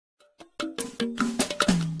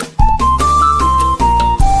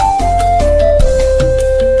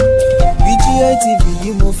TV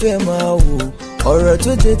yìí mo fẹ́ máa wò, ọ̀rọ̀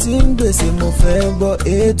tó jẹ tí ń gbèsè mo fẹ́ gbọ́,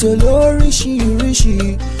 ètò lóríṣiríṣi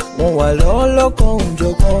wọ́n wà lọ́lọ́kan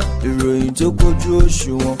òjọ̀kan, ìròyìn tó kojú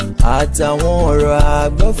òṣùwọ̀n àtàwọn ọ̀rọ̀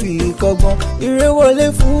àgbọ́ fi kọ́gbọ́n, eré wọlé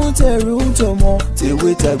fún tẹ̀rù tọmọ tèwe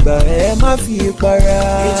tàgbà ẹ má fi para.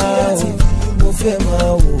 AGI TV mo fẹ́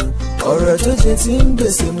máa wò, ọ̀rọ̀ tó jẹ tí ń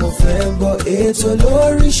gbèsè mo fẹ́ gbọ́, ètò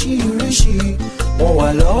lóríṣiríṣi wọ́n wà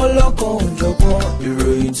lọ́lọ́kan òjọ̀kan,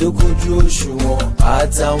 ìròyìn tó kojú òṣùwọ̀n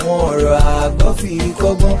àtàwọn ọ̀rọ̀ àgbọ́ fi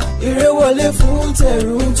kọ́gbọ́n, eré wọlé fún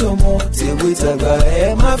tẹ̀rù tọmọ tèwe tàgbà ẹ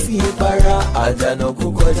má fi para. Àdànà kú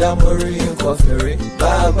kọjá mórí nǹkan fèrè,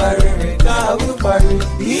 bàbá rìnrìn káwí parí.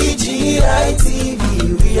 AGI TV,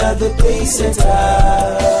 we are the pace setters.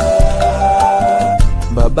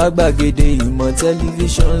 Bàbá gbàgede ìmọ̀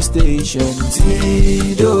tẹlifíṣọ̀n station tí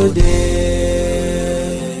dòde.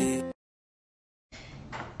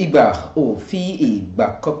 Ìgbà ò fi ìgbà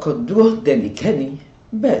kankan dúró dẹnikẹ́ni,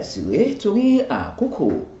 bẹ́ẹ̀ sì rèé torí àkókò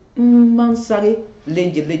máa ń sáré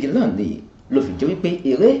léjeléje náà ni ló fi jẹ́ wípé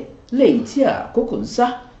eré lẹ́yìn tí àkókò ń sá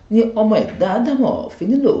ní ọmọ ẹ̀dá ádámọ̀ fi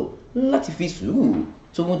nílò láti fi sùúrù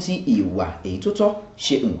tó mú ti ìwà èyí tó tọ́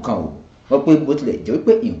ṣe nǹkan o. Wọ́n pé bó tilẹ̀ jẹ́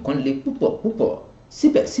wípé nǹkan le púpọ̀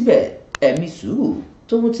síbẹ̀síbẹ̀ ẹ̀mí sùúrù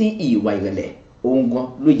tó mú ti ìwà ìrẹ̀lẹ̀ ohun gan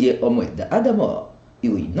ló yẹ ọmọ ẹ̀dá ádámọ̀.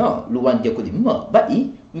 Ìròyìn náà ló wá ń jẹ́ kó di mímọ̀ báyìí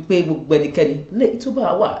wípé gbogbo ẹnikẹ́ni lẹ́yìn tó bá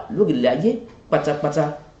wà lórílẹ̀ ayé pátápátá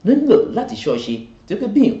ló nílò láti ṣọ́ọ̀ṣe tí ó pé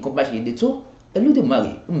bí nǹkan bá ṣe le tó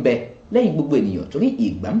Olódùmarè ń bẹ lẹ́yìn gbogbo ènìyàn torí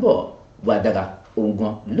ìgbà ń bọ̀ wá dára ohun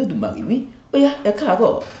gan Olódùmarè wí. Ó yá ẹ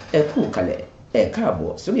káàárọ̀ ẹ kú kalẹ̀ ẹ káàbọ̀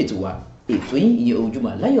sórí ètò wa, ètò yín ìyẹn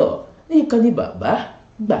Ojúmọ́ Láyọ̀ ní ìkànnì Bàbá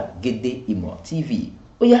Gbàgede Ìmọ̀ TV.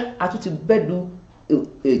 Ó yá a tún ti bẹ́ẹ̀lú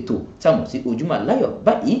ètò táwọn sí Ojúmọ́ Láyọ̀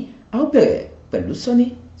báyìí. A ó bẹ̀rẹ̀ pẹ̀lú Sọ́ní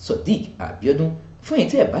Sodiq Abiodun. Fún èyí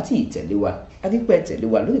tí ẹ bá ti tẹ̀lé wa, adípẹ́ tẹ̀lé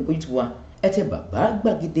wa lórí ìpójú tiwa, ẹ tẹ Bàbá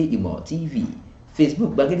Gbàgede Ìmọ̀ TV,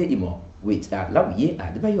 Facebook Gbàgede Ìmọ̀ with Aláwìyé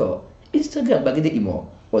Adébáyọ̀, Instagram Gbàgede Ìmọ̀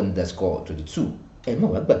 _22. Ẹ má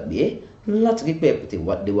wá gbàgbé láti rí pé tẹ̀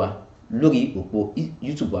wá lé wa lórí òpó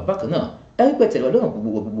YouTube wa bákan náà. Ẹ rí pé tẹ̀lé wa lọ́nà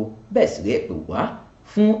gbogbo bẹ́ẹ̀ sì rí pé wá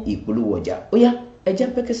fún ìpolówó ọjà. Ó yá ẹja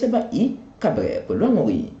pẹ́kẹ́sẹ́ báyìí ká bẹ̀rẹ̀ pẹ̀lú àwọn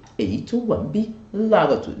òròyìn èyí tó wà ń bí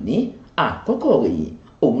láàárọ̀ tòní. Àkọ́kọ́ òròyìn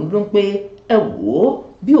òun ló ń pé ẹ wò ó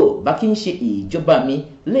bí ò bá kí ń ṣe ìjọba mi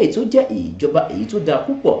léyìí tó jẹ́ ìjọba èyí tó dáa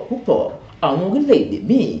púpọ̀ àwọn orílẹ̀-èdè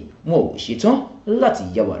míì wọn ò ṣetán láti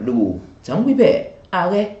yá wa lówó. Tá ń wí bẹ́ẹ̀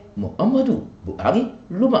ààrẹ Muhammadu Buhari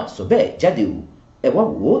ló mà sọ bẹ́ẹ̀ jáde o. Ẹ wá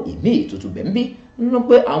wò ó ìmí tuntun bẹ́ẹ̀ ń bí ló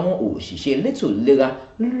pé àwọn òṣìṣẹ́ elétò ìlera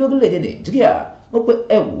lórílẹ̀-èdè Nàìjíríà wọ́n pé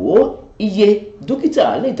ẹ wò ó iye dókítà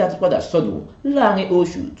lẹ́yìn tá a ti padà sọnù láàrin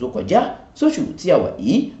oṣù tó kọjá sóṣù tí a wà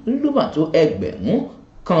yìí ló mà tó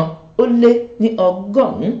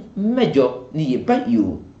 1,108 níye báyìí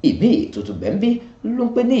o. Ìmí tuntun bẹ́ẹ̀ ń bí ló ń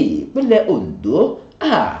pé ní ìpínlẹ̀ Ondo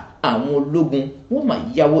àwọn ológun wọ́n máa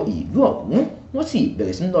yáwó ìlú ọ̀hún wọ́n sì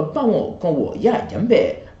bẹ̀rẹ̀ sí lọ bá wọn kan wọ̀ yá àjà ń bẹ̀.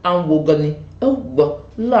 Àwọn wo gan ni ẹ ó gbọ́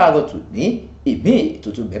láàárọ̀ tòní. Ìmí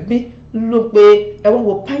tuntun bẹ́ẹ̀ bí ló pé ẹ wá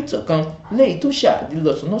wo pàìtọ̀ kan lẹ́yìn tó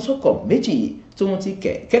ṣàdílọ́sọ̀nọ́sọ̀kọ̀ méjì tó ń ti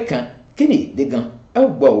kẹ̀kẹ́ kan kí ni ìdí gan ẹ ó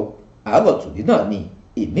gbọ́ o. Àárọ̀ tòní náà ni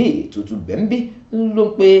ìmí tuntun bẹ́ẹ̀ bí ló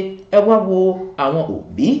pé ẹ wá wo àwọn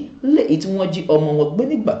òbí lẹ́yìn tí wọ́n jí ọmọ wọn gbé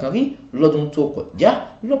nígbà kan rí lọ́dún tó kọjá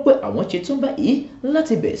ló pé àwọn ṣe tún báyìí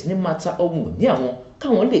láti bẹ̀rẹ̀ sí ní máa ta ohun ìní àwọn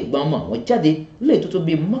káwọn lè gba ọmọ àwọn jáde lẹ́yìn tó tó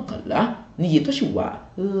bí 11 níye tó sì wà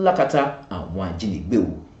lákàtà àwọn ajínigbé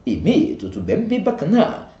o. Ìmí tuntun bẹ́ẹ̀ ń bí bákan náà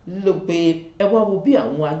ló pé ẹ wá wo bí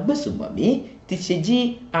àwọn agbésùnmọ̀mí ti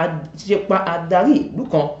ṣe pa adarí ìlú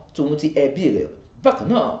kan tòun ti ẹbí rẹ̀ bákan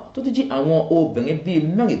náà tó ti jí àwọn obìnrin bíi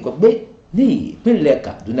 4 kan gbé ní ìpínlẹ̀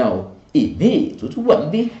Kaduna o. Ìmí tuntun wà ń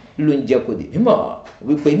bí ló ń jẹ́ kó di mímọ̀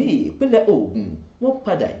wípé ní ìpínlẹ̀ Ògùn wọ́n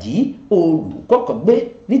padà jí olùkọ́ kan gbé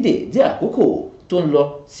ní déédé àkókò tó ń lọ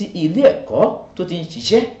sí ilé ẹ̀kọ́ tó ti ń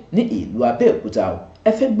ṣiṣẹ́ ní ìlú Abẹ́òkúta o.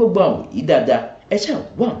 Ẹ fẹ́ gbogbo àwọn yìí dáadáa ẹ ṣáà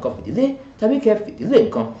wá nǹkan fìdílé tàbí kẹ́ fìdílé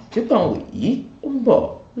nǹkan tí pé àwọn yìí ó ń bọ̀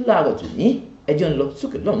láàárọ̀ tòní. Ẹjọ́ ń lọ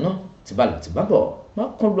sókè lọ́hùn náà tí bá lọ tí bá bọ̀ má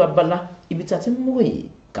kán lu abala ibi tí a ti ń mú ròyìn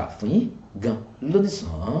kà fún yín gan lónìí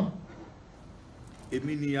sàn.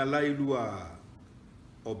 Èmi ni aláìlúwà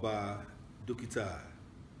ọba dókítà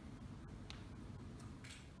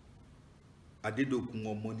Adédòkun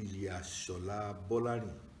Ọmọnìyí Àṣọlá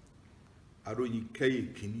Bọ́lárìn aróyin kẹ́yè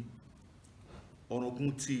kínní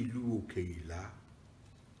ọ̀ràngún ti ìlú Òkè Ìlá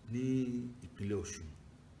ní ìpínlẹ̀ Ọ̀ṣun.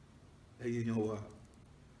 Ẹ̀yin yan wa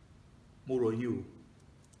mo rọ̀ yín o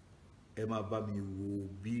ẹ máa bá mi wo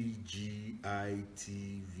BGI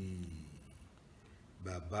TV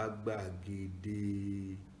Bàbá Gbàgede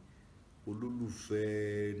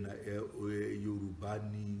olólùfẹ́ Yorùbá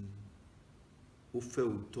ni ó fẹ́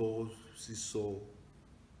òótọ́ sísọ,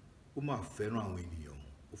 ó máa fẹ́ràn àwọn ènìyàn,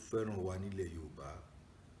 ó fẹ́ràn wa nílẹ̀ Yorùbá.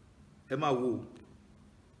 Ẹ máa wo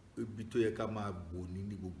ibi tó yẹ ká máa bò ní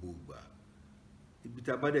gbogbo ìgbà, ibi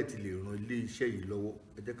tá a bá dẹ̀ ti lè ran ilé iṣẹ́ yìí lọ́wọ́,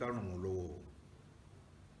 ẹ jẹ́ ká ràn wọ́n lọ́wọ́.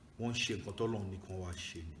 Wọ́n ń ṣe nǹkan tọ́lọ́run nìkan wá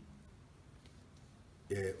ṣe ni.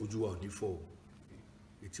 Ojú wa ò ní fọ́ o,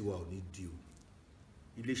 etí wa ò ní di o,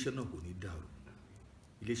 iléeṣẹ́ náà kò ní dàrú,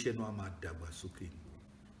 iléeṣẹ́ náà á máa dàgbà sókè ni.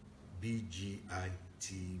 BGI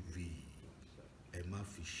TV, ẹ má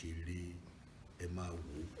fi ṣeré, ẹ máa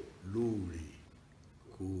wò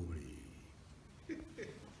lóòrèkóòrè.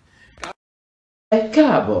 Ẹ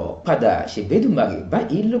káàbọ̀ padà ṣègbédùmarè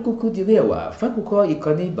báyìí ló kúkú di rẹwà fákòókò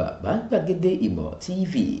ìkànnì Bàbá Gbàgede Ìmọ̀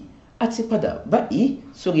TV. A ti padà báyìí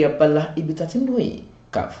sórí abala ibi tá a ti ń ròyìn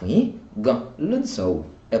kà fún yín gan lónìí o.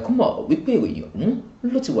 Ẹ̀kún mọ̀ wípé ìròyìn ọ̀hún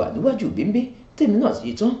ló ti wà níwájú bímbí tèmi náà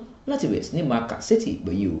ti tán láti bẹ̀rẹ̀ sí ní máa kà sétí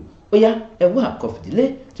ìgbẹ̀yìn o. Ó yá ẹ wá àkọfìdílé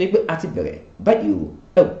tó yẹ pé a ti bẹ̀rẹ̀ báyìí o.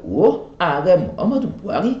 Ẹ wò ó, ààrẹ Muhammadu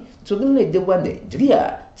Buhari torílẹ̀-èdè wa Nàìjíríà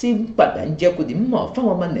ti padà ń jẹ́ kó di mímọ̀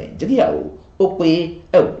fáwọn ọmọ Nàìjíríà o. Ó pé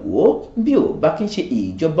ẹ wò ó, bí ò bá kí ń ṣe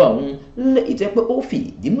ìjọba òun lẹ́yìn tẹ́ pé ó fi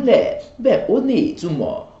ìdí múlẹ̀ bẹ́ẹ̀ ó ní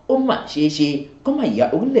ìtumọ̀, ó mà ṣeé ṣe kó má ya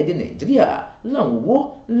orílẹ̀-èdè Nàìjíríà láwọn owó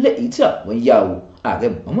lẹ́yìn tí àwọn yá o. Ààrẹ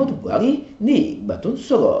Muhammadu Buhari ní ìgbà tó ń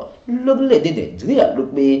sọ̀rọ̀ lórílẹ̀-èdè Nàìjíríà ló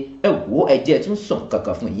pé ẹ wò ó, ẹjẹ́ tún sàn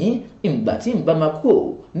kankan fún yín ìgbà tí ń bá máa kúrò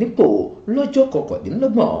nípò lọ́jọ́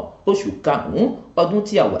 29 oṣù karùn-ún ọdún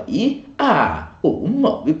tí a wà yìí. Òun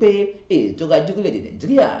mọ̀ wípé ètò ọrọ̀ ajé orílẹ̀-èdè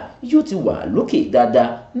Nàìjíríà yóò ti wà lókè dáadáa,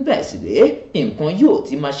 bẹ́ẹ̀ sì rèé nǹkan yóò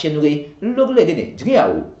ti máa ṣẹnure lórílẹ̀-èdè Nàìjíríà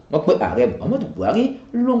o. Wọ́n pé ààrẹ Muhammadu Buhari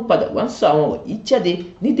ló ń padà wá ń sọ àwọn ọ̀rọ̀ yìí jáde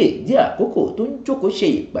ní déédéé àkókò tó ń jókòó ṣe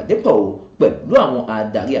ìpàdé pọ̀ o pẹ̀lú àwọn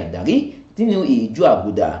adarí nínú ìjọ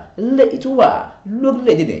àbùdá lẹ́yìn tó wà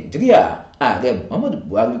lórílẹ̀-èdè Nàìjíríà. Ààrẹ Muhammadu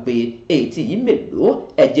Buhari pé ètí yìí mélòó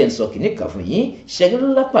ẹjẹ́ ń sọ kìíní kan fún yín, ṣẹ́rí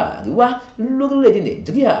lápá àríwá lórílẹ̀-èdè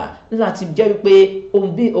Nàìjíríà láti jẹ́ wípé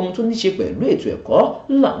ohun tó ní ṣe pẹ̀lú ètò ẹ̀kọ́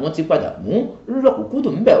làwọn ti padà mú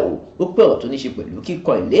lọ́kùnkúndùn ńbẹ̀ o. Ó pé ọ̀rọ̀ tó ní ṣe pẹ̀lú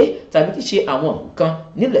kíkọ́ ilé tàbí kí ṣe àwọn nǹkan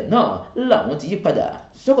nílẹ̀ náà làwọn ti yí padà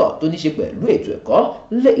sọ̀rọ̀ tó ní ṣe pẹ̀lú ètò ẹ̀kọ́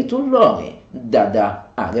lẹ́yìn tó lọ́rìn dáadáa.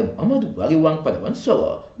 Ààrẹ Muhammadu Buhari wá ń padà wá ń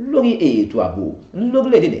sọ̀rọ̀ lórí ètò ààbò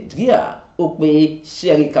lórílẹ̀-èdè Nàìjíríà. Ó pé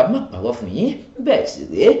ṣẹ́rí ká má pàrọ̀ fún yín, bẹ́ẹ̀ sì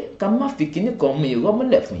rèé ká má fi kinní kan mú irọ́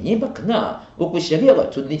mọ́lẹ̀ fún yín bákan náà. Ó pé ṣẹ́rí ọ̀rọ̀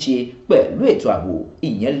tó ní ṣe pẹ̀lú ètò ààbò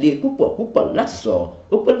ìyẹn le púpọ̀ láti sọ.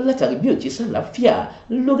 Ó pé látàrí bí òjì sàlàáfíà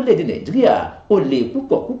lórílẹ̀-èdè Nàìjíríà ó le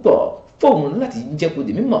púpọ̀ fóun láti jẹ́ kó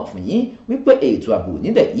di mímọ̀ fún yín wípé ètò ààbò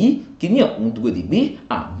nílẹ̀ yìí kìíní ọ̀hún dúró dìgbì,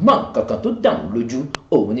 àmọ́ kankan tó dáhùn lójú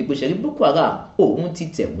òun ni pé ṣẹ́rí Boko Haram òun ti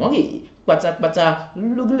tẹ̀ wọ́n rè pátápátá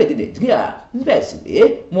lórílẹ̀-èdè Nàìjíríà, bẹ́ẹ̀ sì rèé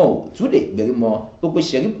wọn ò tún lè gbérí mọ́. Ó pé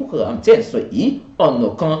ṣẹ́rí Boko Haram tẹ̀ ń sọ yìí ọ̀nà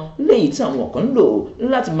kan lẹ́yìn tí àwọn kan ń lò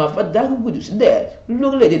láti máa fa dárúgbùdù sílẹ̀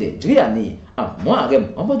lórílẹ̀-èdè Nàìjíríà ni. Àmọ́ ààrẹ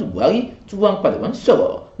Muhammadu Buhari tí wọ́n ń padà wá ń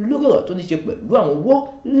sọ̀rọ̀ lórí ọ̀rọ̀ tó ní ṣe pẹ̀lú àwọn owó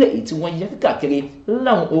lẹ́yìn tí wọ́n yá káàkiri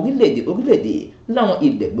láwọn orílẹ̀-èdè láwọn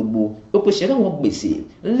ilẹ̀ gbogbo. Ó pé ṣẹ́rí àwọn gbèsè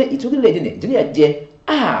lẹ́yìn tí orílẹ̀-èdè Nàìjíríà jẹ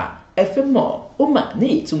ẹ fẹ́ mọ̀ ó mà ní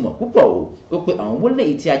ìtumọ̀ púpọ̀ o. Ó pé àwọn owó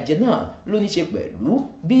lẹ́yìn tí a jẹ náà ló ní ṣe pẹ̀lú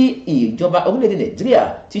bí ìjọba orílẹ̀-èdè Nàìjíríà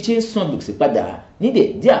ti ṣe ń san gbèsè padà ní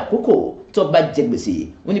déédéé àkókò tó bá jẹ gbèsè.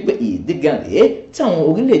 Wọ́n ní pé ìdígan rèé táwọn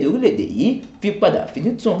orílẹ̀-èdè yìí fi padà fi ní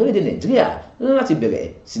tún orílẹ̀-èdè Nàìjíríà láti bẹ̀rẹ̀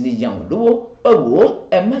sí ní yá wọn lówó. Ọ̀wọ́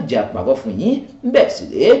ẹ má jẹ́ àpàrọ̀ fún yín, bẹ́ẹ̀ sì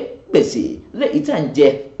rèé gbèsè lẹ́yìn tá à ń jẹ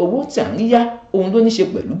owó tí à ń yá ohun ló ní ṣe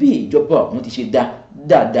pẹ̀lú bí ìjọba ọ̀hún ti ṣe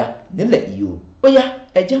dáadáa nílẹ̀ yìí o. Ó yá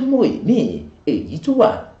ẹjẹ́ mú èmi èyí tó wà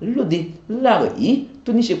lóde láàrọ̀ yìí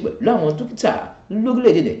tó ní ṣe pẹ̀lú àwọn dókítà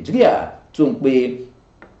lórílẹ̀-èdè Nàìjíríà tó ń pe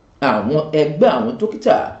àwọn ẹgbẹ́ àwọn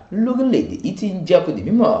dókítà lórílẹ̀-èdè yìí ti ń jẹ́ kó di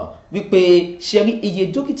mímọ̀ wípé ṣẹ́rí iye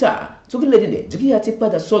dókítà torílẹ̀-èdè Nàìjíríà ti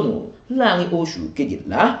padà sọnù láàrin oṣù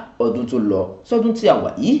kejìlá ọdún tó lọ sọdún tí a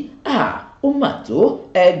wà yìí. Ó mà tó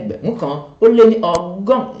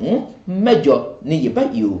 1,198 níye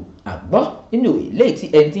báyìí o. Àgbọ́ nínú ilé tí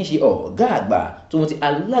ẹni tí ń ṣe ọ̀gá àgbà tó ti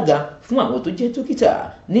alága fún àwọn tó jẹ́ dókítà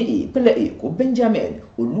ní ìpínlẹ̀ Èkó Benjamin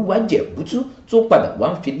Olúwàjẹ̀bútú tó padà wá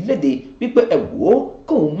ń fi léde wípé ẹ wò ó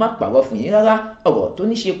kóun má pàrọ̀ fún yín rárá, ọ̀rọ̀ tó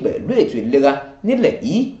ní ṣe pẹ̀lú ètò ìlera nílẹ̀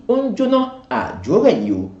yìí ó ń jóná àjò rẹ̀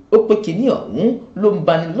yìí o. Ó pé kinní ọ̀hún ló ń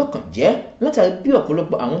bani lọ́kàn jẹ́ látàrí bí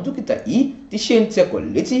ọ̀pọ̀lọpọ̀ àwọn dókítà yìí ti ṣe ń tẹkọ̀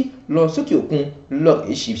létí lọ sókè òkun lọ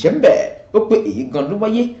rèé ṣiṣẹ́ ń bẹ̀. Ó pé èyí gan ló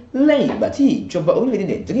wáyé lẹ́yìn ìgbà tí ìjọba orílẹ̀-èdè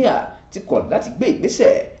Nàìjíríà ti kọ̀ láti gbé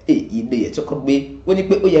ìgbésẹ̀ èyí lè yẹ tó kọ́ gbé. Ó ní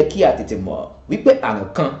pé ó yẹ kí a tètè mọ̀ wípé àrùn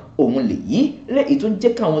kan òun lè yí lẹ́yìn tó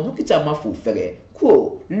jẹ́ káwọn dókítà máa fò fẹ̀rẹ̀ kúrò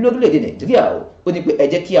lórílẹ̀-èdè Nàìjíríà o. Ó ní pé ẹ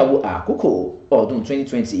jẹ́ kí a wo àkókò ọdún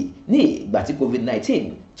 2020 ní ìgbà tí COVID-19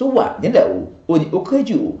 tó wà nílẹ̀ o. ó ní ó kéré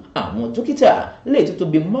jù àwọn dókítà lè tó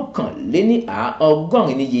tóbi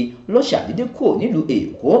 180 níye ló ṣàdédé kúrò nílùú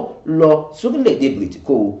Èkó lọ sórílẹ̀-èdè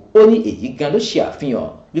Bìrìtìkó. Ó ní èyí gan ló ṣe àfihàn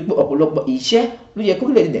wípé ọ̀pọ̀lọpọ̀ iṣẹ́ ló yẹ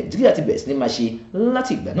kórílẹ̀-èdè Nàìjíríà ti bẹ̀rẹ̀ sí ní máa ṣe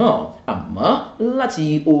láti ìgbà náà, àmọ́ láti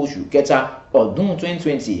oṣù kẹta ọdún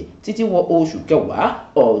 2020 títí wọ oṣù kẹwàá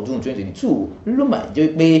ọdún 2022 ló máa jẹ́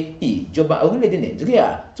pé ìjọba orílẹ̀-èdè Nàìjíríà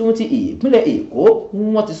tí wọ́n ti ìpínlẹ̀ Èkó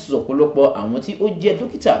wọ́n ti sọ ọ̀pọ̀lọpọ̀ àwọn tí ó jẹ́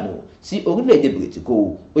dókítà nù sí orílẹ̀-èdè Bìrìtìkó.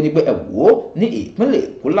 Ó ní pé ẹ wò ó ní ìpínlẹ̀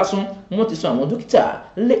Èkó lásán wọ́n ti sọ àwọn dókítà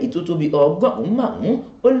lé ìtótó bíi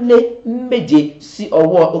 507 sí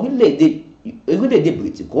ọwọ́ orílẹ̀-èdè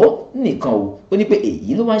Bìrìtìkó nìkan o. Ó ní pé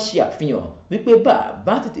èyí ló wá ń ṣe àfihàn wípé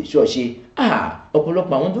bàbá tètè ṣọ́ọ̀ṣe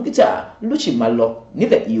ọ̀pọ̀lọpọ̀ àwọn dókítà ló sì máa lọ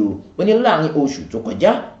nílẹ̀ yìí o. Ó ní láàrin oṣù tó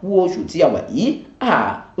kọjá wo oṣù tí a wà yìí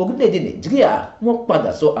orílẹ̀-èdè Nàìjíríà wọ́n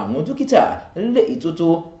padà sọ àwọn dókítà lé ìtótó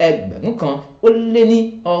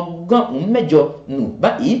 1,800 nù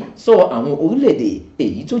báyìí sọ́wọ́ àwọn orílẹ̀-èdè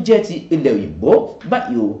èyí tó jẹ́ ti ilẹ̀ òyìnbó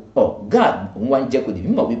báyìí o. Ọ̀gá òun wá ń jẹ́ kó di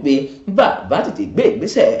mímọ̀ wípé bàbá tètè gbé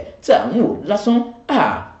ìgbésẹ̀ tí àwọn ò lásán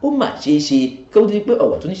ó mà ṣeé ṣe kí ó di pé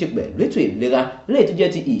ọ̀rọ̀ tó ní ṣe pẹ̀lú ètò ìlera lẹ́yìn tó jẹ́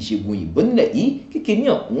ti ìṣègùn òyìnbó nílẹ̀ yìí kíkiri ní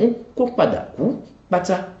ọ̀hún kó padà kú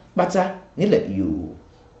pátápátá nílẹ̀ yìí o.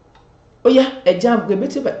 Ó yá ẹja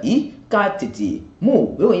gbẹbẹ́tì báyìí ká tètè mú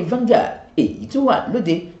ìròyìn Vanguard èyí tó wà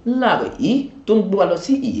lóde láàárọ̀ yìí tó ń gbé wa lọ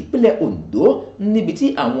sí ìpínlẹ̀ Ondo níbi tí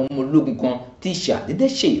àwọn ọmọ ológun kan ti ṣàdédé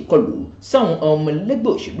ṣe ìkọlù sáwọn ọmọ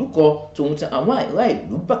ẹlẹ́gbẹ́ òṣèlú kan tòun tí àwọn ará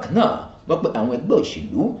ìlú bákan náà. Wọ́n pe àwọn ẹgbẹ́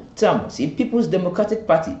òṣèlú tá a mọ̀ sí People's Democratic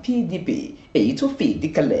Party PDP èyí tó fi ìdí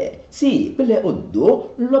kalẹ̀ sí ìpínlẹ̀ Ondo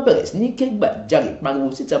ló bẹ̀rẹ̀ sí ní ké gbàjarè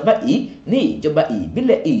pariwo síta báyìí ní ìjọba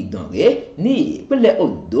ìbílẹ̀ Ìdànrè ní ìpínlẹ̀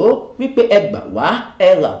Ondo wípé ẹ gbà wá ẹ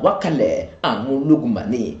rà wá kalẹ̀ àwọn ológun mà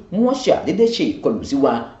ní wọ́n ṣàdédé ṣe ìkọlù sí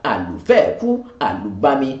wa àlùfẹ́ kú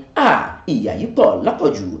àlùbami ìyà yìí pọ̀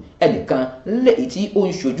lápọ̀jù. Ẹnìkan lẹ́yìn tí ó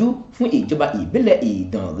ń ṣojú fún ìjọba ìbílẹ̀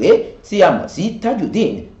Ìdànrè tí a mọ̀ sí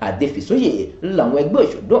Tajudeen Adéfisóyè làwọn ẹgbẹ́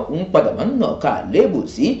òṣèlú ń padà máa ń nà ká léèbù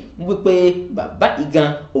sí wípé bàbá igan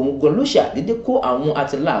òun gan ló ṣàdédé kó àwọn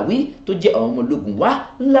àtìláàwí tó jẹ́ àwọn ọmọ ológun wá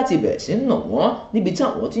láti bẹ̀rẹ̀ sí nà wọ́n níbi tí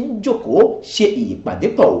àwọn ti ń jókòó ṣe ìpàdé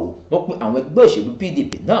pọ̀ o. Wọ́n pe àwọn ẹgbẹ́ òṣèlú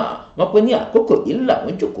PDP náà wọ́n pe ní àkókò yìí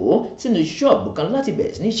làwọn jókòó sínú ṣọ́ọ̀bù kan láti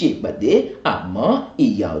bẹ̀rẹ̀ sí ní ṣe ìpàdé àmọ́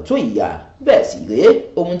ìyà ò tó ìyà bẹ́ẹ̀ sì rèé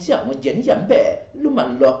ohun tí àwọn jẹ níyà ń bẹ̀ ló máa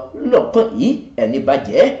ń lọ lọ́kàn yìí ẹni bá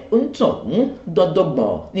jẹ́ ó ń tàn ń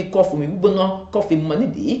dọ́dọ́gbọ̀n ní kọ́ fún mi gbígbóná kọ́ fi mọ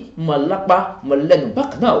nídìí mọ lápá mọ lẹ́nu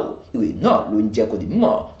bákan náà o. Ìròyìn náà ló ń jẹ́ kó di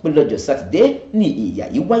mímọ̀ pé lọ́jọ́ Sátidé ní ìyà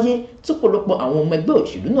yìí wáyé tó pọ̀lọpọ̀ àwọn ọmọ ẹgbẹ́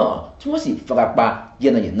òṣèlú náà tí wọ́n sì farapa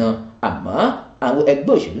yánnayànna àmọ́ àwọn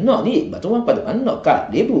ẹgbẹ́ òṣèlú náà ní ìgbà tó wọ́n padà wá nà ká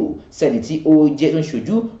lébù sẹ́ni tí ó jẹ́ tó ń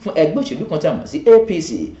ṣojú fún ẹgbẹ́ òṣèlú kan tí a mọ̀ sí APC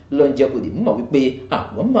ló ń jẹ́ kó di mímọ̀ wípé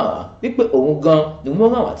àwọn mọ̀ wípé òun gan ni wọ́n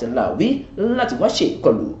rán àwọn àtìláàwí láti wá ṣe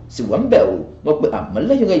ìkọlù sí wọn bẹ̀ o. Wọ́n pe àmọ́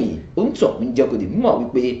lẹ́yìn rẹ̀yìn ó ń tàn ń jẹ́ kó di mímọ̀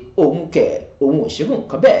wípé òun òun ò ṣerú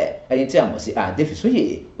nǹkan bẹ́ẹ̀. Ẹni tí a mọ̀ sí Adéfisóyè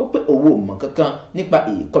ó pé òun ò mọ̀ kankan nípa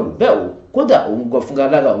ìkọlù bẹ́ẹ̀ o. Kódà òun gan fúnra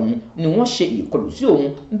lára òun ni wọ́n ṣe ìkọlù sí òun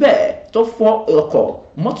bẹ́ẹ̀ tó fọ́ ọkọ̀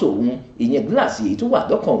mọ́tò òun ìyẹn gíláàsì èyí tó wà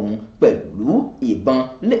lọ́kàn òun pẹ̀lú ìbọn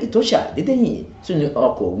léyìí tó ṣàdédé yìn sínú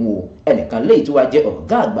ọkọ̀ òun o. Ẹnìkan léyìí tó wá jẹ́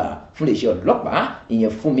ọ̀gá àgbà fún iléeṣẹ́ ọlọ́pàá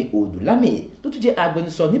ìyẹn Fúnmi Odùlámì tó tún jẹ́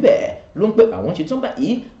agbẹnusọ níbẹ̀ ló ń pé àwọn ṣe tán báyìí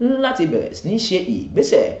láti bẹ̀rẹ̀ sí ní ṣe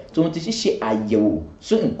ìgbésẹ̀ tó ń ti ṣe àyẹ̀wò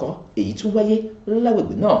sí nǹkan èyí tó wáyé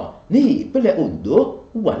lágbègbè náà ní ìpínlẹ̀ Ondo.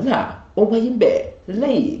 Wàhálà ó wáyé ń bẹ̀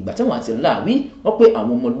lẹ́yìn ìgbà táwọn àtìláàwí wọ́n pé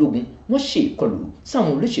àwọn ọmọ ológun wọ́n ṣe ìkọlù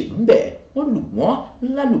sáwọn olóṣèlú ń bẹ̀ wọ́n lù wọ́n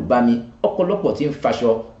lálùbami ọ̀pọ̀lọpọ̀ tí ń faṣọ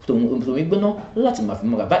tòun gbóná láti máa fi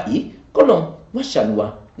mọ́ra báyìí kọ́lọ̀ wọ́n ṣàánú wa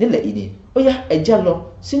nílẹ̀ yìí ni. Ó yá ẹja lọ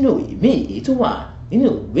sínú ìmí èyí tó wà nínú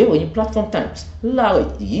ìwé ìròyìn Platform Times láàárọ̀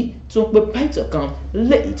yìí tó ń pe pító kan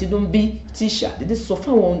lẹ́yìn tí ló ń bí ti ṣàdédé sọ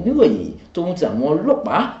fáwọn oníròyìn tóun ti àwọn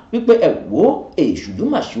ọlọ́pàá wípé ẹ wò èṣù ló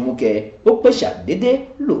mà ṣòwò kẹ ó pé ṣàdédé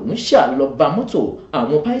lòun ṣàlọ ba mọ́tò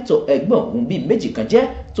àwọn pító ẹgbẹ́ òun bíi méjì kan jẹ́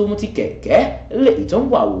tóun ti kẹ̀kẹ́ lẹ́yìn tó ń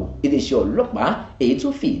wà wò iléeṣẹ́ ọlọ́pàá èyí tó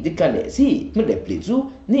fi ìdí kalẹ̀ sí ìpínlẹ̀ Plateau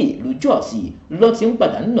ní ìlú Jos ló ti ń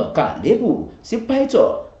padà nàka lébù sí pító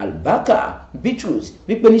Albaka Bitrus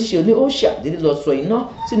wípé níṣe ni ó ṣàdédé lọ sọ iná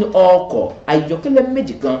sínú ọkọ̀ ayọ́kẹ́lẹ́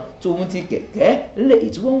méjì kan tóun ti kẹ̀kẹ́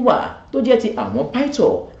lẹ́yìn tí wọ́n wà tó jẹ́ ti àwọn pító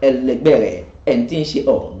ẹlẹgbẹ́ rẹ̀ ẹni tí ń ṣe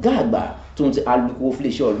ọ̀gá àgbà tó ń ti alukoro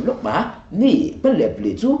fúnléeṣẹ́ ọlọ́pàá ní ìpínlẹ̀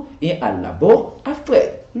Plateau ìyẹn Àlàbọ̀ Alfred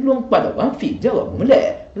ló ń padà wá ń fi ìdí ọ̀rọ̀ múlẹ̀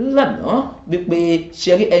lánàá wípé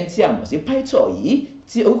ṣẹ́rí ẹni tí a mọ̀ sí pító yìí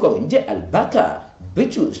tí orúkọ rẹ̀ ń jẹ́ Albaka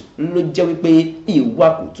Bitrus ló jẹ́ wípé ìwà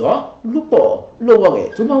kò tọ́ lúpọ̀ lọ́wọ́ rẹ̀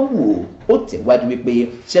tó máa ń wù ó tẹ̀wájú wípé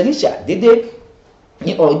ṣẹ́rí ṣàdédé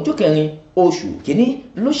ní ọjọ́ kẹrin oṣù kínní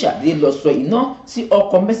ló ṣàdédé lọ sọ iná sí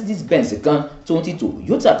ọkọ̀ Mercedes Benz kan tó ń ti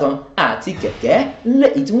Toyota kan àti kẹ̀kẹ́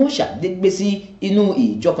lẹ́yìn tí wọ́n ṣàdédé gbé sí inú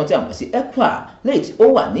ìjọ kan tí a mọ̀ sí ECWA lẹ́yìn tí ó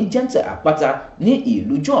wà ní Jẹ́ǹtà Àpáta ní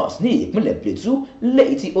ìlú Jos ní ìpínlẹ̀ Plateau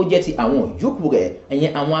lẹ́yìn tí ó jẹ́ ti àwọn yòókù rẹ̀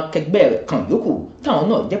ẹ̀yẹn àwọn akẹgbẹ́ rẹ̀ kan yòókù táwọn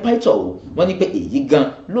náà jẹ́ pító wọ́n ní pé èyí gan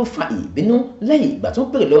ló fa ìbínú lẹ́yìn ìgbà tó ń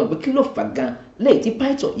pèrè lọ́wọ́ pé kí ló fà gan lẹ́yìn tí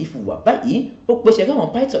pító yìí fi wà báyìí ó pèsè káwọn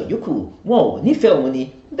pító yòókù wọn ò nífẹ̀ẹ́ òun ni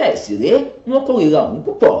bẹ́ẹ̀ sì rèé wọ́n kórìíra òun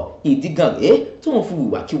púpọ̀ ìdí gan rèé tó ń fi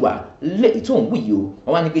wùwàkiwà lẹ́yìn tó ń wù yìí o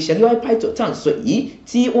wọn wá ní pé ṣẹlẹ̀ pító tá à ń sọ yìí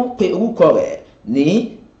tí wọ́n pe orúkọ rẹ̀ ní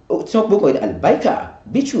tí wọ́n pe orúkọ rẹ̀ Albaika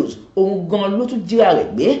Bitrus òun gan ló tún jíra rẹ̀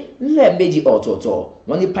gbé lẹ́ẹ̀mejì ọ̀tọ̀ọ̀tọ̀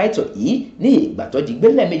wọ́n ní pító yìí ní ìgbà tó jí gbé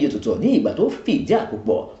lẹ́ẹ̀mejì ọ̀tọ̀ọ̀tọ̀ ní ìgbà tó fìdí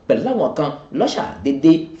àpòpọ̀ pẹ̀lú àwọn kan lọ́ṣà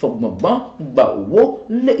dédé fọgbọ̀ngbọ́n gba owó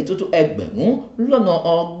lé ìtótó ẹgbẹ̀rún lọ́nà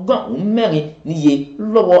ọgọ́rùn-ún mẹ́rin níye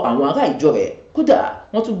lọ́wọ́ àwọn ará ìjọ rẹ̀ kódà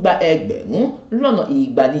wọ́n tún gba ẹgbẹ̀rún lọ́nà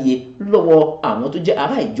igba níye lọ́wọ́ àwọn tó jẹ́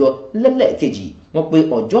ará ìjọ lẹ́lẹ́ẹ̀kejì wọ́n pé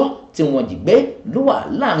ọjọ́ tí wọ́n jí gbé ló wà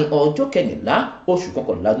láàrin ọjọ́ kẹrìnlá oṣù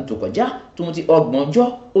kọkànlá ọdún tó kọjá tó ti ọgbọ̀njọ́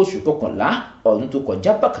oṣù kọkànlá ọdún tó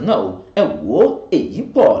kọjá bákan náà ẹ wò ó èyí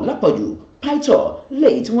pọ̀ lápọ̀jù pító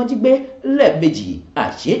lẹ́yìn tí wọ́n jí gbé lẹ́ẹ̀mejì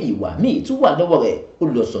àṣé ìwà míì tún wà lọ́wọ́ rẹ̀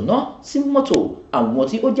olùsọ̀nà sí mọ́tò àwọn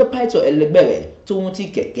tí ó jẹ́ pító ẹlẹgbẹ́ rẹ̀ tó ti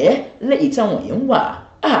kẹ̀kẹ́ lẹ́yìn táwọn yẹn ń wà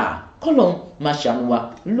kọ́lọ́n máa ṣàánú wa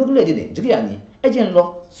lórílẹ̀‐èdè Nàìjíríà ni ẹ jẹ́ ń lọ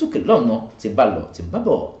sókè lọ́nà tí bá lọ tí bá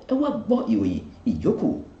bọ̀ ẹ wá gbọ́ ìròyìn ìyókù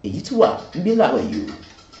èyí tí wà níbí láàárọ̀ yìí.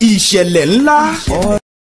 ìṣẹ̀lẹ̀ ńlá.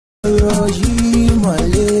 ọ̀rọ̀ yìí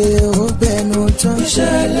mọ̀lẹ́ ó bẹnu tán.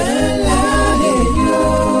 ìṣẹ̀lẹ̀ ńlá lè yọ.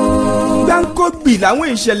 gbáǹkọ́gbì làwọn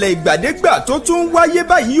ìṣẹ̀lẹ̀ ìgbàdégbà tó tún wáyé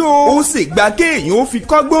báyìí o. ó sì gba kéèyàn ó fi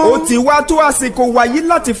kọ́gbọ́n. ó ti wá tó àsìkò wáyé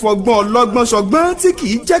láti fọgbọ́n ọlọ́gbọ́n ṣọgbọ́n tí kì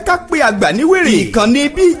í jẹ́ ká pé àgbà níwèrè. ìkànnì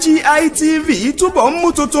BGI TV túbọ̀ ń mú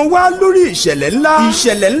tuntun wá lórí ìṣẹ̀lẹ̀ ńlá.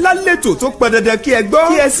 ìṣẹ̀lẹ̀ ńlá lètò tó pọn dandan kí ẹ gbọ́.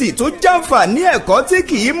 kí ẹ sì tó jàǹfààní ẹ̀kọ́ tí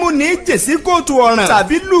kì í mú ní jèsí kóòtù ọ̀ràn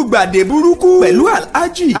tàbí lùgbàdé burúkú. pẹ̀lú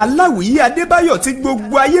Alhaji Aláwìyí Adébáyọ̀ tí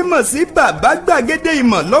gbogbo ayé mọ̀ sí bàbá gbàgede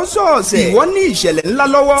ìmọ̀ lọ́sọ̀ọ̀sẹ̀. ìwọ ní ìṣẹ̀lẹ̀ ńlá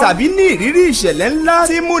lọ́wọ́ tàbí ní ìrírí ìṣẹ̀lẹ̀ ńlá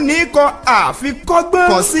tí mú ní kọ àfikọ́gbọ́n.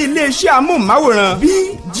 kàn sí iléeṣẹ́ amóhùnmáwòrán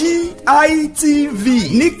BGI TV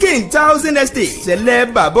ní King Thousand Estate ṣẹlẹ̀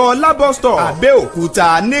bàbá ọlábọ̀ store Abẹ́òkúta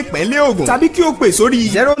nípínlẹ̀ Ògùn tàbí kí o pè sórí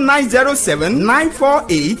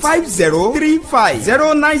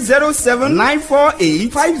 0907-948-5035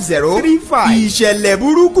 0907-948-5035. ìṣẹ̀lẹ̀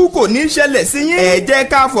burúkú kò ní ṣẹlẹ̀ sí yín. ẹ jẹ́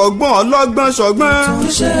ká fọgbọ́n ọlọ́gbọ́n ṣọgbọ́n.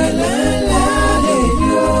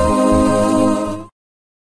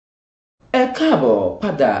 ẹ káàbọ̀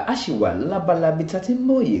padà a ṣì wà lábalábí tá ti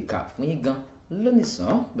mọ ìka fún yín gan lónìí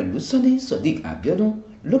sàn pẹ̀lú Sunday Sodiq Abiodun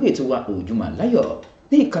lórí ètò wa Ojúmọ́ Láyọ̀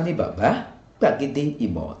ní ìkànnì bàbá gbàgede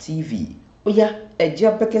ìmọ̀ TV ó yá ẹjẹ́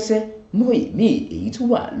abẹ́kẹ́sẹ́ mọ́ èmi èyí tó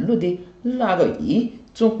wà lóde láàárọ̀ yìí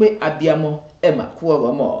tún pé abiyamọ ẹ mà kú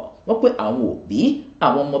ọ̀rọ̀ mọ́ wọ́n pé àwọn òbí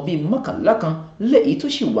àwọn ọmọ bíi mọ́kànlá kan léyìí tó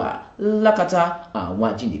sì wà lákàtà àwọn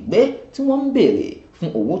ajínigbé tí wọ́n ń béèrè fún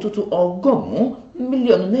owó tó tó $100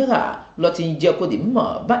 mílíọ̀nù náírà lọ ti ń jẹ́ kó di mímọ̀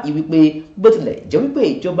báyìí wípé bó tilẹ̀ jẹ́ wípé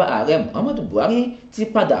ìjọba ààrẹ Muhammadu Buhari ti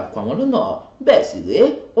padà kọ àwọn lọ́nà bẹ́ẹ̀ sì rèé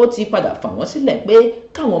ó ti padà fà wọ́n sílẹ̀ pé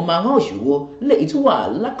káwọn máa rán òṣòro léyìí tó wà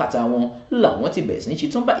lákàtà wọn làwọn ti bẹ̀rẹ̀ sí ní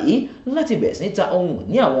ṣetán báyìí láti bẹ̀rẹ̀ sí ní ta ohun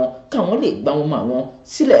ní àwọn káwọn lè gba wọn mọ́ àwọn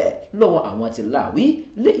sílẹ̀ lọ́wọ́ àwọn ti láàwí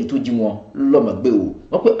léyìí tó jí wọn lọ́mọ gbé o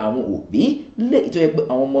wọ́n pé àwọn òbí léyìí tó yẹ pé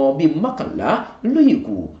àwọn ọmọ bíi mọ́kànlá lóyè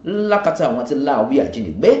kù lákàtà àwọn ti láàwí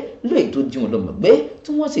àjínigbé léyìí tó jí wọn lọ́mọ gbé tí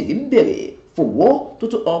wọ́n sì ń bèrè fowó tó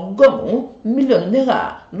tó $100 mílíọ̀nù náírà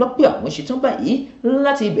lọ́pẹ́ àwọn ṣetán báyìí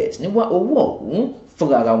láti bẹ̀rẹ̀ sí ní wá owó ọ̀hún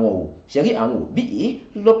fúnra ara wọn o ṣẹ́rí àwọn òbí yìí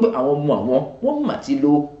lọ́pẹ́ àwọn ọmọ àwọn wọ́n mà ti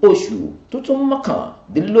lo oṣù tó tó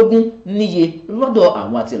mọ́kàndínlógún níye lọ́dọ̀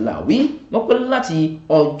àwọn àtìláwí wọ́n pẹ́ láti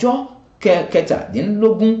ọjọ́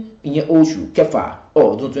kẹtàdínlógún ìyẹn oṣù kẹfà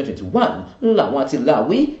ọdún 2021 làwọn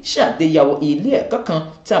àtìláwí ṣàdéyàwó ilé ẹ̀kọ́ kan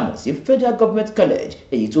tá a mọ̀ sí Federal Government College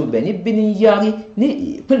èyí tó ń bẹ ní Birnin Yari ní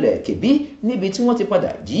ìpínlẹ̀ Kebbi níbi tí wọ́n ti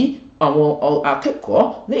padà jí àwọn akẹ́kọ̀ọ́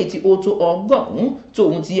lẹ́yìn tí ó tó 100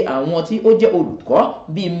 tóun ti àwọn tí ó jẹ́ olùkọ́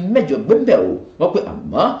bíi 8 gbẹ́mbẹ̀ o wọ́n pé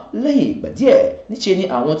àmọ́ lẹ́yìn ìgbà díẹ̀ níṣe ni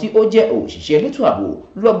àwọn tí ó jẹ́ òṣìṣẹ́ elétò ààbò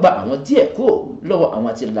lọ gba àwọn díẹ̀ kúrò lọ́wọ́ àwọn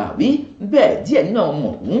àtìláwí bẹ́ẹ̀ díẹ̀ nínú àwọn ọmọ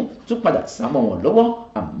ọ̀hún tún padà sá mọ́ wọn lọ́wọ́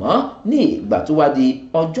àmọ́ ní ìgbà tó wá di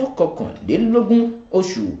ọjọ́ 21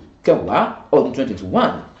 oṣù kẹwàá ọdún 2021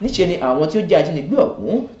 níṣe ni àwọn tí ó jẹ́ ajínigbé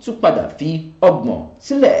ọ̀hún tún padà fi 30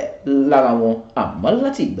 sílẹ̀ lára wọn, àmọ́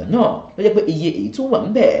láti ìgbà náà ló jẹ́ pé iye èyí tó wà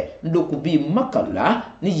ń bẹ̀ ló kù bíi 11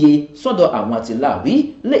 níye sọ́dọ̀ àwọn àtìláàwí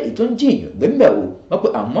lẹ́yìn tó ń jí èèyàn gbé ń bẹ̀ o. wọ́n pé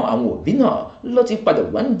àmọ́ àwọn òbí náà ló ti padà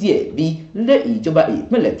wá ń di ẹ̀bi lé ìjọba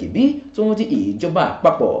ìpínlẹ̀ Kebbi tó ń di ìjọba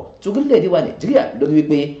àpapọ̀ torílẹ̀-èdè wa Nàìjíríà lórí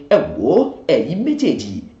wípé ẹ wò ó ẹ̀yin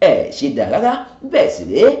méjèèjì ẹ̀ ṣe dà rárá, bẹ́ẹ̀ sì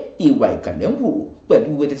rèé ìwà ìkàlẹ̀ ń wù pẹ̀lú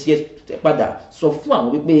wẹ́tẹ́ tí ẹ padà sọ fún àwọn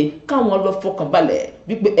wípé káwọn lọ fọkàn balẹ̀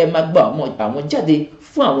wípé ẹ máa gba àwọn jáde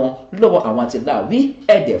fún àwọn lọ́wọ́ àwọn àtìláàwí,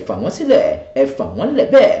 ẹ̀dẹ̀ fà wọ́n sílẹ̀, ẹ fà wọ́n lẹ̀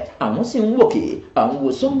bẹ́ẹ̀. Àwọn sì ń wòkè àwọn wo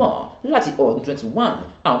sọ́mọ̀ láti ọdún 21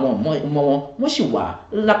 àwọn ọmọ wọn sì wà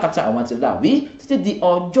lákàtà àwọn àtìláàwí títí di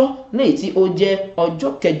ọjọ́ léyìí tí ó jẹ́ ọjọ́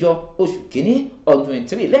kẹjọ oṣù kínní ọdún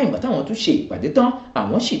 23 lẹ́yìn ìgbà táwọn tún ṣe ìpàdé tán.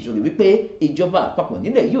 Àwọn sì tún rí wípé ìjọba àpapọ̀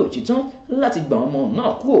nílẹ̀ yóò ti tán láti gba ọmọ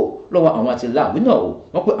náà kúrò lọ́wọ́ àwọn àtìláàwí náà o.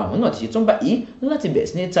 wọ́n pé àwọn náà ti ṣe tán báyìí láti bẹ̀rẹ̀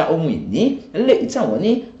sí ní ta ohun ìní léyìí táwọn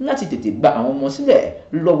ní láti tètè gba àwọn ọmọ sílẹ̀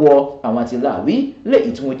lọ́wọ́ àwọn àtìláàwí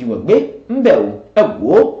léyìí tí wọ́n jí wọn gbé ń bẹ̀ o. ẹ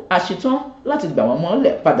wò ó a ṣetán láti gbà wọn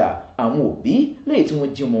mọ́lẹ̀ padà. Àwọn òbí léyìí tí wọ́n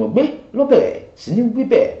jí wọn gbé ló bẹ̀rẹ̀ sí ní wí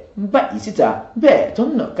bẹ́ẹ̀ báyìí síta bẹ́ẹ̀ tó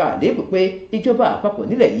ń nà ká lébùú pé ìjọba àpapọ̀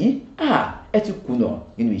nílẹ̀ yìí ẹ ti kùnà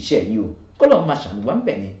nínú iṣẹ́ yìí o. kọ́lọ́ máa ṣàánú wa ń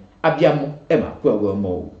bẹ̀ ni abiyamọ ẹ máa pẹ́ ọ̀rọ̀ ọmọ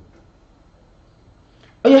o.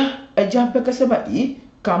 ọ̀yá ẹja pẹ́kẹ́sẹ́ báyìí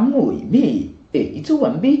ká mú òyìnbí èyí tó wà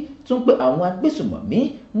ń bí tó ń pé àwọn agbésùmọ̀mí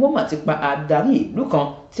wọ́n mà ti pa adarí ìlú kan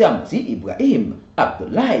tí a mọ̀ sí Ibrahim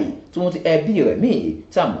Abdullahi tó ń ti ẹbí rẹ̀ míì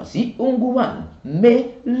tí a mọ̀ sí Ungwan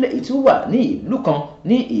mẹ́lẹ̀ tó wà ní ìlú kan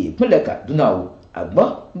ní ìpínlẹ̀ Kaduna o. Àgbọ́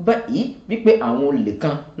báyìí wípé àwọn olè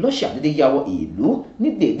kan ló ṣàdédé ya wọ ìlú ní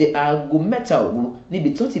déédé aago 3 òru níbi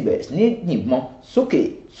tó ti bẹ̀rẹ̀ sí ní yìnbọn sókè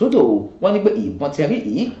sódò. wọ́n ní pé ìbọn tẹ̀rí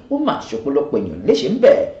yìí ó mà ṣọ̀pọ̀lọpọ̀ èèyàn léṣe ń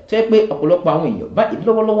bẹ̀ tó yẹ pé ọ̀pọ̀lọpọ̀ àwọn èèyàn báyìí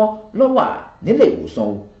lọ́wọ́lọ́wọ́ ló wà nílé ìwòsàn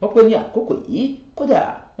o. wọ́n pé ní àkókò yìí kódà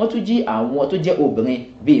wọ́n tún jí àwọn tó jẹ́ obìnrin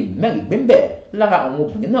bíi 4 gbé ń bẹ̀. lára àwọn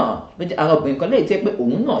obìnrin náà ló jẹ́ ara obìnrin kan léyìí tẹ́ pé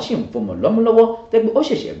òun náà sì ń fọmọ lọ́mú lọ́wọ́ tẹ́ pé ó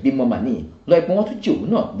ṣẹ̀ṣẹ̀ bímọ màní lọ́ọ́ pé wọ́n tún jí òun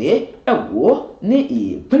náà gbé. ẹ wò ó ní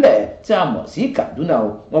ìpínlẹ̀ tí a mọ̀ sí Kaduna o.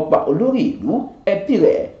 wọ́n pa olórí ìlú, ẹbí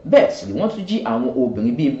rẹ̀, bẹ́ẹ̀ sì ni wọ́n tún jí àwọn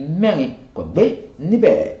obìnrin bíi 4 kò gbé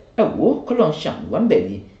níbẹ̀. ẹ wò ó kọ́lọ́ ń ṣàánú wa ń bẹ̀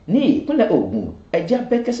ni. ní ìpínlẹ̀ Ògùn ẹja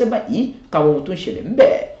bẹ́kẹ́sẹ́ báyìí káwọn ohun tó ń ṣẹlẹ̀ ń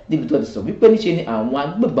bẹ̀ níbi tó ti sọ wípé níṣe ni àwọn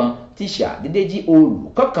agbébọn ti ṣàdédé jí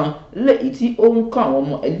olùkọ́ kan léyìí tí ó ń kọ́ àwọn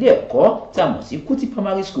ọmọ ilé ẹ̀kọ́ tí a mọ̀ sí Kuti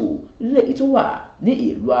Primary School léyìí tó wà ní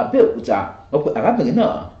ìlú Abẹ́òkúta. wọ́n pe arábìnrin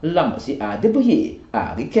náà la mọ̀ sí Adébóyè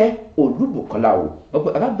Àríkẹ́ Olúbùkọ́lá o. wọ́n pe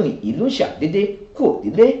arábìnrin yìí ló ṣàdédé kò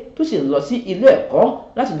délé tó sì lọ sí ilé ẹ̀kọ́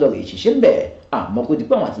láti lọ rè ṣiṣẹ́ ń bẹ̀, àmọ́ kó di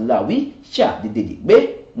pé àwọn àtìláàwí ṣàdédé dìgbé.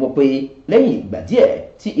 wọ́n pe lẹ́yìn ìgbà díẹ̀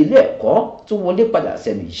tí ilé ẹ̀kọ́ tó wọlé padà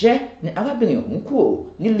sẹ́nu iṣẹ́ ni arábìnrin ọ̀hún kúrò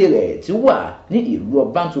nílé rẹ̀ tí ó wà ní ìlú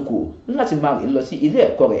Ọbántúkù láti máa rìn lọ sí ilé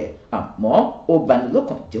ẹ̀kọ́ rẹ̀. àmọ́ ó bani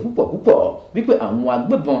lọ́kàn jẹ́ púpọ̀ wípé àwọn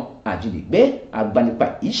agbébọn àjínigbé agbanipa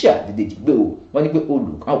ìṣà dédé dìgbé o. wọ́n ní pé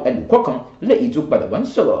olùkọ́ kan léyìí tó padà wá ń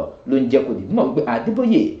sọ̀rọ̀ ló ń jẹ́ kó di mọ̀ wípé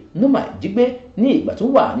Adébóyè ló máa jí gbé ní ìgbà tó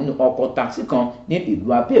wà nínú ọkọ̀ táksì kan ní ìlú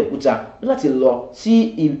Abẹ́òkúta láti lọ sí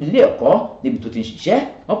ilé ẹ̀kọ́ níbi tó ti ń ṣiṣẹ́.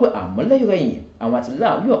 wọ́n pé àmọ́ lẹ́yìn rẹ̀yìn àwọn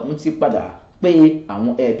àtìláàwí ọ̀hún ti padà pé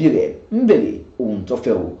àwọn ẹbí rẹ̀ ń bèrè ohun tó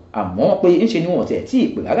fẹ́ o. àmọ́ pé ńṣe ni wọ́n tẹ̀ tí ì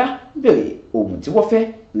pè rárá ń bèrè ohun tí wọ́n fẹ́.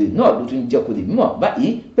 ìrìn náà ló tún jẹ́ kó di mọ̀ báyìí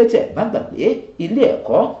pé tẹ̀ bá gbàgbé ilé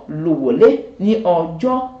ẹ̀kọ́ ló wọlé ní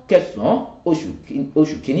ọjọ́ 9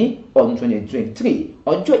 oṣù kínní ọdún 2023.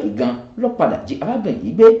 ọjọ́ ìgan ló padà jí arábìnrin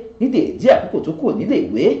yìí gbé ní déédé àkókò tó kù nílé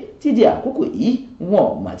ìwé tí di àkókò yìí wọn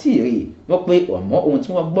ò mà tí ì rí i. wọ́n pé ọ̀mọ́ ohun tí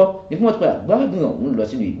wọ́n gbọ́ ní fún wọn padà gbọ́ arábìnrin ọ̀hún lọ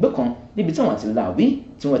sínú ìgbé kan níbi táwọn àtìláàwí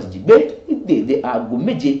tí wọ́n ti jí gbé ní déédé aago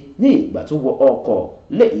 7 ní ìgbà tó wọ ọkọ̀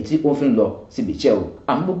léyìí tí ó fi ń lọ síbi iṣẹ́ o.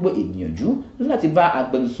 àmọ́ gbogbo ìgbìyànjú láti bá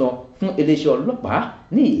agbẹnusọ fún iléeṣẹ́ ọlọ́pàá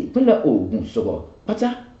ní ìpínlẹ̀ Ògùn sọ̀rọ̀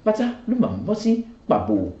pátápátá ló máa ń bọ́ sí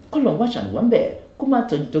pàbó. kọ́lọ̀ wá ṣàánú wa ń bẹ̀ kó má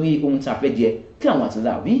tọ́jú torí ohun tí a fẹ́ jẹ kí àwọn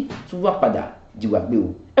àtìláàwí tún wá padà jìwà gbé o.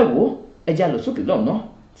 ẹ wo ẹja lọ sókè lọ́nà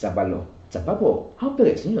tàbá lọ tàbá bọ̀ á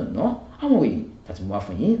bẹ̀rẹ̀ sí yànnà àwọn èyí tàbí mo wá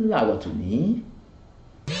fún yín láàárọ̀ tòní.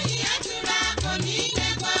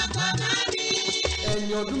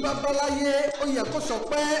 ẹ̀yìn ọdún bá báláyé ó yẹ kó sọ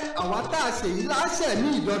pé àwa tá a ṣe yìí láṣẹ ní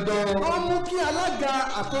ìdandan. ó mú kí alága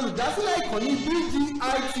àtolùdásílẹ̀ ìkànnì BGI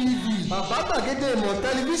TV bàbá gbàgede ìmọ̀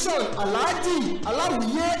tẹlifíṣọ̀n Alhaji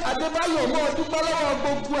Aláwìyé Adébáyọ̀ mọ́ dúpẹ́ lọ́wọ́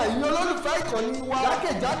gbogbo ẹ̀yin olólùfẹ́ ìkànnì wa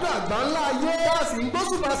lákèjádò àgbáńlá ayé. gáàsì ń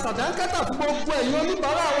gbósùbà sàdánkátà fún gbogbo ẹ̀yin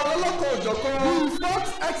oníbàárà wa lọ́lọ́kọ̀ òjọ̀kan. bíi Fox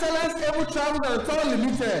Excellence Able Travel and Tour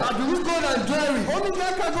Limited, Aduru Gold and Jewelry, Omega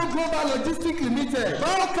Cargo Global Logistics Limited,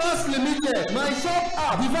 Power Cars Limited, My Shop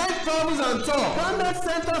app Divine Travels and Tour Government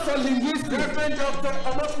Center for Linguistics Reverend Dr.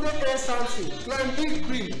 Omotunde A. Samson Clem Big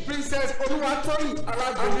Green Princess Olúwatóyìn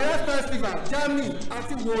Alágbèrè Festival Germany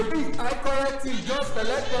àti wòlíì àìkọ́rẹ́tì Jos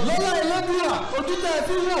Selector. lọ́lá ẹlẹ́dúrà ojú tẹ́ ẹ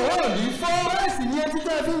fi ń wọ̀ wọ́n ò ní fọ́ bẹ́ẹ̀ sì ni etí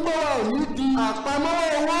tẹ́ ẹ fi ń gbọ́ wa ò ní di àpamọ́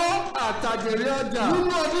owó àtàjèrè ọjà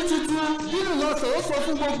nínú ọdún tuntun nínú lọ́sọ̀ ó sọ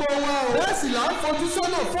fún gbogbo wa o. bẹ́ẹ̀ sì là ń fojú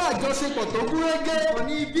sọ́nà fún àjọṣepọ̀ tó gúnrégé.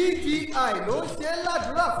 òní BGI ló ń ṣe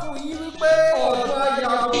ládùúrà fún yín wípé ọ̀dọ́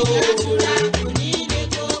ayàwó.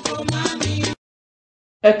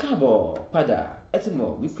 ẹ káàbọ̀ padà ẹ ti mọ̀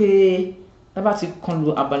wípé lábá ti kan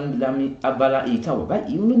lu abala èyí táwọn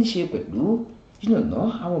báyìí ló ní ṣe pẹ̀lú yíyànná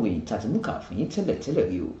àwọn òyìn tàti mú kà fún yín tẹ́lẹ̀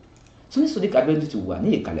rí o tí ní Sodiq Abẹ́òdún ti wà ní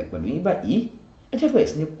ìkàlẹ̀ pẹ̀lú yín báyìí ẹ jẹ́ bẹ̀rẹ̀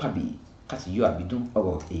sí ní pàbí ká sì yọ àbídún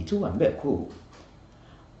ọ̀rọ̀ èyí tó wà ń bẹ̀ kó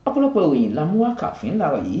ọ̀pọ̀lọpọ̀ òyìn la mú wá kà fún yín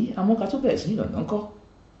láàárọ̀ yìí àmọ́ ká tó bẹ̀rẹ̀ sí ní yànná ńkọ́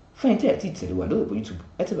fẹ́yìn tẹ́ ẹ̀ tí tẹ̀lé wa lórí YouTube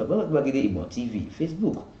ẹ ti bàbá Gbàgede Ìmọ̀ TV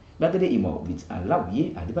Facebook Gbàgede Ìmọ̀ with Aláwìyé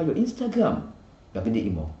Adébáyọ̀ Instagram Gbàgede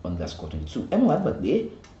Ìmọ̀ _22 ẹ má wá gbàgbé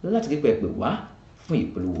láti rí pẹpẹ wá fún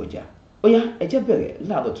ìpolówó ọjà ó yá ẹ jẹ́ bẹ̀rẹ̀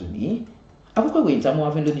láàárọ̀ tòní àkókò ìròyìn tá a mú wá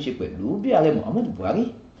fún lóní ṣe pẹ̀lú bí ààrẹ Muhammadu Buhari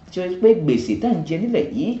ti sọ pé gbèsè tá à ń jẹ nílẹ̀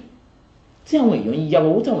yìí tí àwọn èèyàn ń yá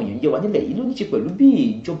owó táwọn èèyàn ń yẹ wá nílẹ̀ yìí ló ní ṣe pẹ̀lú bí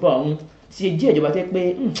ìjọba òun ti jẹ́ ìjọba tẹ́ pé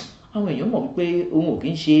àwọn èèyàn mọ̀ wípé òun ò kì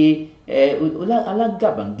í ṣe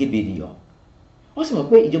alágàbàǹgebè ènìyàn wọ́n sì mọ̀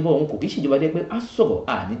pé ìjọba òun kò kì í ṣe ìjọba tẹ́ pé á sọ̀rọ̀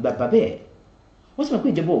ànígbàgbà bẹ́ẹ̀ wọ́n sì mọ̀ pé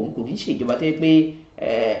ìjọba òun kò kì í ṣe ìjọba tẹ́ pé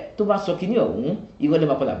tó bá sọ kíní ọ̀hún irọ́ lè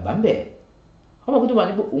máa padà bá ń bẹ̀ wọ́n mọ̀ pé tó bá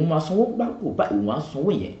ní pé òun máa sanwó gbàgbó bá òun á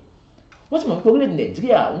sanwó yẹn wọ́n sì mọ̀ pé orílẹ̀-èdè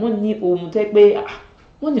Nàìjíríà wọ́n ní ohun tẹ́ pé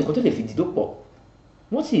wọ́n ní nǹkan tó lè fi dìdó pọ̀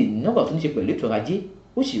wọ́n sì nọ́gbà tó ní ṣe pẹ̀lú ètò ọrọ̀ ajé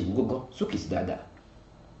ó sì rú gógó sókè sí dáadáa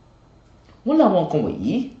wọ́n láwọn nǹkan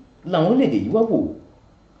wọ̀nyí làwọn orílẹ̀-èdè yìí wá wò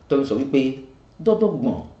tọ́jú sọ wípé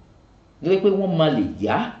dọ́dọ́gbọ̀n lórí pé wọ́n máa lè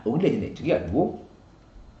yá orílẹ̀-èdè Nàìjíríà lówó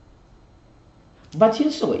bá ti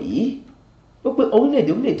ń sọ̀rọ̀ yìí ó pé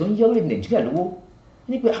orílẹ̀-èdè tó ń yá orílẹ̀-èdè Nàìjíríà lówó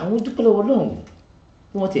ní pé àwọn dúpẹ́ lọ́wọ́ Ọlọ́run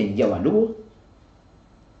bí wọ́n ti ń yá wa lówó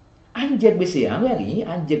à ń jẹ gbèsè à ń rẹ́rìn-ín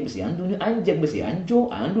à ń jẹ gbèsè à ń dùnnú à ń jẹ gbèsè à ń jó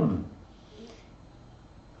à ń lùlù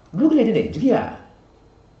lórílẹ̀-èdè Nàìjíríà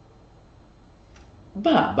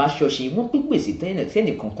bá a bá ṣọṣe wọ́n pín gbèsè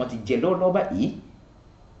tẹ́nì kankan ti jẹ lọ́wọ́lọ́wọ́ báyìí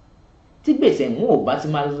tí gbèsè ń ò bá ti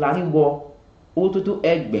máa larí wọ owó tó tó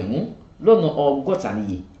ẹgbẹ̀rún lọ́nà ọgọ́ta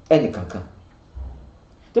níye ẹnì kankan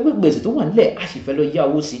tó pé gbèsè tó wà nílẹ̀ a sì fẹ́ lọ yá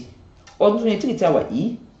owó sí ọdún 23 tí a wà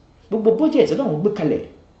yìí gbogbo bọ́jẹ̀tì náà wọ́n gbé kalẹ̀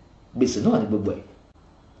gbèsè náà ní gbogbo ẹ̀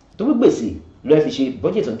tó pé gbèsè lọ́ọ́ fi ṣe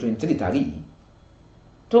bọ́jẹ̀tì ọdún 23 tàrí yìí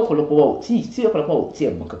tó ọ̀pọ̀lọpọ̀ ò tí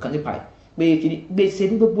ẹ̀ mọ̀ kankan nípa ẹ̀ pé gbèsè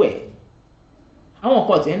ní gbogbo ẹ̀ àwọn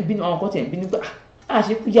kan tẹ̀ ń bínú pé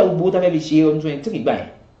àṣẹ kú yá gbogbo tá a fẹ́ fi ṣe ọdún 23 gbà yẹn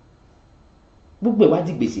gbogbo ẹ̀ wá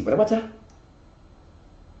di gbèsè pátápátá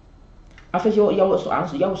afẹ́ yáwó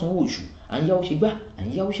sanwó oṣù à ń yáwó ṣe gbá à ń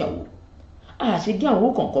yáwó ṣàwò àṣẹ gé àwọn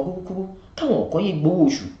owó kọ̀ọ̀kan kúkúrú káwọn ọ̀kan yé gbowó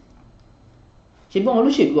oṣù ṣe bí wọn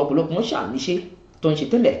olóṣèlú ọ̀pọ̀lọpọ̀ wọn ṣàníṣe tó ń ṣe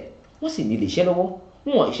tẹ́lẹ̀ wọ́n sì ní iléeṣẹ́ lọ́wọ́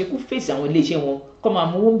wọn ò ṣe kú fèsì àwọn iléeṣẹ́ wọn kọ́ máa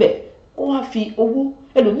mú owó ń bẹ̀ kó wá fi owó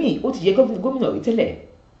ẹlòmíì ó ti jẹ gómìnà rí tẹ́lẹ̀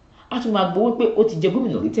á tún máa gbowó pé ó ti jẹ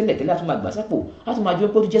gómìnà rí tẹ́lẹ̀ á tún máa gbà sápò á tún máa jó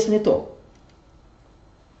pé ó tún jẹ́ sẹ́nẹ́tọ̀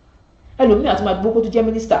ẹlòmíì á tún máa gbowó pé ó tún jẹ́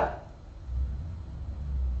mínísítà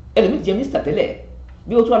ẹlòmíì ti jẹ́ mínísítà tẹ́lẹ̀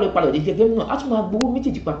bí ó tún wà lọ padà jẹ́ gómìnà á tún máa gbowó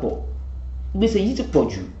méjèèjì papọ̀ gbèsè yìí ti pọ̀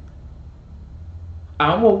jù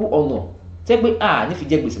àwọn owó ọ̀nà tẹ́ pé a ní fi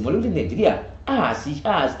jẹ gbèsè mọ́ lórí Nàìjíríà a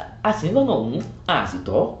sì ń lọ́nà ọ̀hún a sì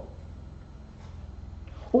tọ́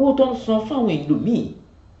owó tó ń san fáwọn èèyàn míì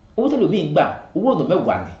owó tẹ́lẹ̀ míì gbà owó ọ̀nà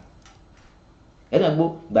mẹ́wàá ni ẹ̀rọ àgbo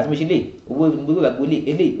ìgbà tí mo ṣe lé owó àgbo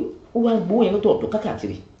eléyìí owó àgbo yẹn tó ọ̀tọ̀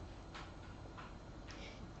káàkiri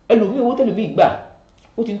ẹlòmíì owó tẹ́lẹ̀ míì gbà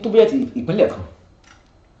ó ti ń tó bọ́jẹ̀tì ìpínlẹ̀ kan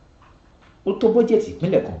ó tó bọ́jẹ̀tì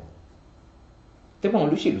ìpínlẹ̀ kan tẹ́gbọ́n àwọn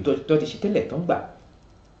olóṣèlú tó ti ṣe tẹ́lẹ̀ tó ń gbà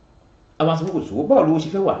àwọn àti gbogbo ṣòwò báwo lówó ṣe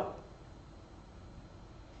fẹ́ wà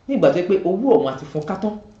nígbà tó yẹ pé owó ọ̀hún àti fún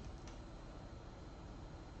kátán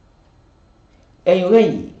ẹ̀yìn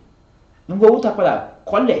rẹ̀yìn gbogbo owó tá a padà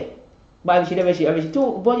kọ́lẹ̀ bá a ṣe lẹ́fẹ̀ẹ́ ṣe tó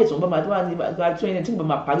bọ́jẹ̀tì wọn bá máa tó ẹni tí wọn bá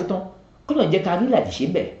máa parí tán kọ́nà jẹ́ ká rí ìlàjì ṣe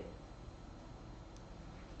bẹ̀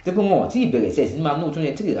tó pé wọn ò tí ì bẹ̀rẹ̀ sí ní máa ná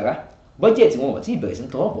 23 rárá bọ́jẹ̀tì wọn ò tí ì bẹ̀rẹ̀ sí ní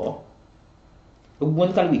tọwọ́ bọ̀ gbogbo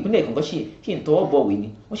oníkálukú ìpínlẹ̀ kankan ṣì ń tọwọ́ bọ̀ wé ni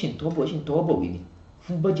wọ́n ṣì ń tọwọ́ bọ̀ wé ni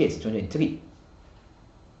fún bọ́jẹ̀tì 2023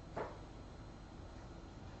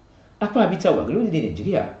 apá abita wà lórílẹ̀-èdè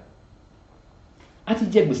Nàìjíríà a ti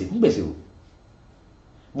jẹ gbèsè fún gbèsè o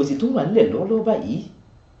gbèsè tó wà nílẹ̀ lọ́wọ́lọ́wọ́ báyìí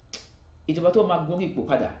ìjọba tó máa gún ipò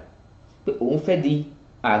padà pé òun fẹ́ di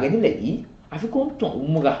ààrẹ nílẹ̀ yìí àfi kó ń tàn òun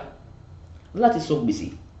múra láti sọ gbèsè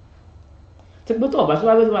tẹ́gbẹ́ tó ọ̀bá tó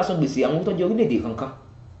wá fẹ́ máa san gbèsè àwọn tó jẹ́ orílẹ̀-èdè kankan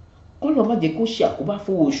kọ́lọ́ má jẹ́ kó ṣe àkóbá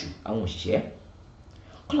fowó oṣù àwọn òṣìṣẹ́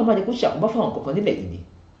kọ́lọ́ má jẹ́ kó ṣe àkóbá fáwọn kankan nílẹ̀ yìí ni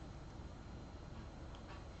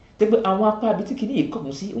tẹ́gbẹ́ àwọn apá ibi tí kìíní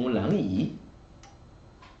ìkọ̀kùn sí òun láàrin yìí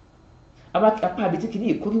apá ibi tí kìíní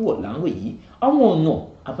ìkórìwọ̀ láàrin yìí àwọn ọ̀nà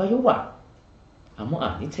àbáyọ wà àmọ́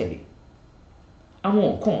àní tẹ̀lé àwọn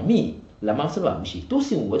nǹkan míì la máa ń sábà mú ṣe tó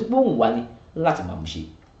sì wọ́n tó pé òun wá ní láti máa mú ṣe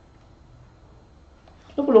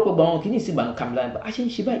lọ́pọ̀lọpọ̀ gba àwọn kìíní sí máa ń kà mí lára a ṣe ń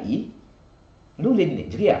ṣe báyìí lórílẹ̀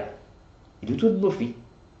Nàìjíríà ìlú tó lófin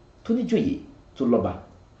tó níjòyè tó lọ́ba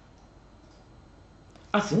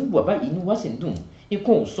a sì ń wà báyìí inú wa sì ń dùn ikú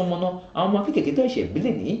òun sọmọná àwọn ọmọ akékèké tó ẹ̀ṣẹ̀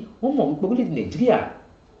ìbílẹ̀ ní wọ́n mọ̀ wípé orílẹ̀ Nàìjíríà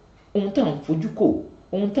ohun tá à ń fojú kò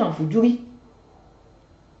ohun tá à ń fojú rí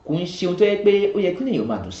kò ń ṣe ohun tó yẹ pé ó yẹ kí ènìyàn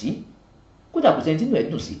máa dùn sí kódà kò sẹ́ni tí inú ẹ̀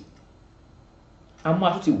dùn sí àmọ́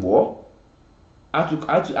a tún ti wọ̀ ọ́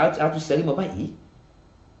a tún sẹ́rí mọ́ báyìí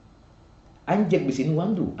à ń jẹ gbèsè ní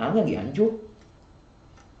wàndù à ń rẹ̀ à ń jó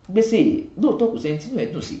gbèsè lóòótọ́ kò sẹ́ni tí inú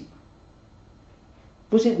ẹ̀ dùn sí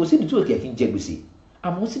kò sí ìdí tó kẹ̀ kí n jẹ gbèsè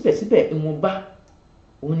àmọ́ síbẹ̀síbẹ̀ ìwọ̀nba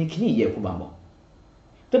òun ni kíní ìyẹ́ ẹ̀kọ́ máa mọ̀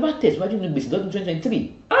tó bá tẹ̀síwájú ní gbèsè lọ́dún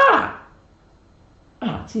 2023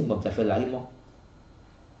 tí ìmọ̀ ìtafẹ́ la rí mọ́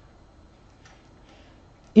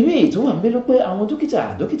ìwé èyí tó wà ń bẹ ló pé àwọn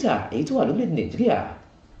dókítà èyí tó wà lórílẹ̀-èdè Nàìjíríà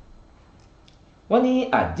wọ́n ní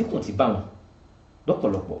àdínkù ti bá wọn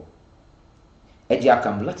lọ́pọ̀lọpọ̀ ẹ̀jẹ̀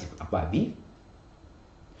akàmù láti àpá àbí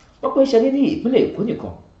wọ́n pé ṣẹlẹ̀ ní ìpínlẹ̀ Èkó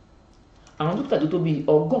nìkan àwọn dókítà tó tó bí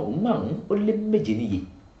 507 níye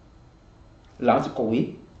làwọn ti kọ̀wé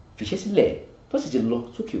fiṣẹ́ sílẹ̀ tó sì ti lọ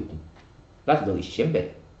sókè òkun láti lọ ìṣiṣẹ́ ń bẹ̀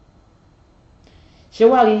ṣé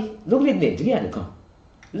wá rí lórílẹ̀-èdè Nàìjíríà nìkan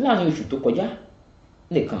láàrin oṣù tó kọjá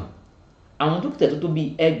nìkan àwọn dókítà tó tó bí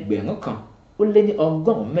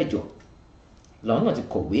 1,000 làwọn náà ti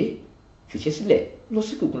kọ̀wé fiṣẹ́ sílẹ̀ lọ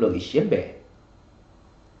sókè òkun lọ ìṣiṣẹ́ ń bẹ̀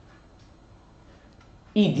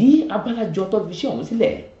ìdí abálájọ tó fi ṣe ọ̀hún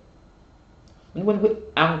sílẹ̀ wọ́n ní pé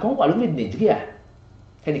àwọn kan wà lórílẹ̀-èdè Nàìjíríà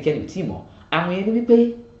kẹ́nikẹ́ni ò tí ì mọ̀ àwọn yẹn ní wípé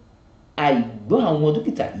àìgbọ́ àwọn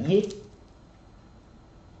dókítà yé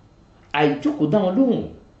àìjókòó dá wọn lóhùn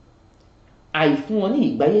àìfún wọn ní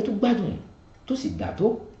ìgbáyé tó gbádùn tó sì dá tó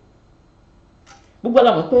gbogbo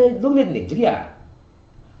aláwọ̀ pé lórílẹ̀-èdè Nàìjíríà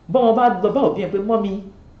bọ́n bá lọ bá òbí yẹn pé mọ́mí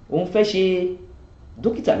òun fẹ́ ṣe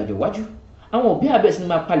dókítà lọ́jọ́ iwájú àwọn òbí àbẹ̀ sí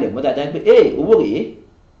máa palẹ̀ mọ́ dáadáa pé owó rèé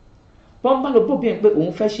bọ́n bá lọ bó òbí yẹn pé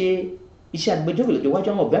òun fẹ́ ṣe iṣẹ́ agbẹjọ́rò lọ́jọ́ iwájú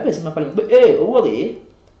àwọn òbí àbẹ̀ sí máa palẹ̀ mọ́ pé owó rèé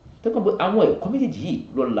tẹ́kọ̀ pé àwọn ẹ̀kọ́ méjèèjì yìí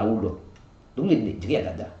lọ làwọ̀ lọ lórílẹ̀-èdè Nàìjíríà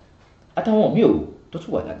dáadáa àtàwọn míì ò tó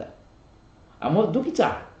tún wà dáadáa àmọ́ dókítà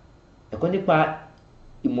ẹ̀kọ́ nípa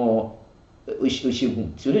ìmọ̀ ìṣègùn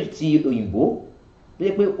tí òyìnbó ló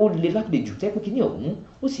yẹ pé ó le láti lè jù tẹ́ pé kíní ọ̀hún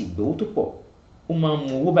ó sì gbowó tó pọ̀ ó máa ń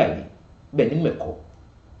mu owó báyìí bẹ́ẹ̀ nínú ẹ̀kọ́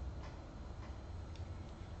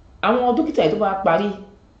àwọn dókítà yìí tó bá parí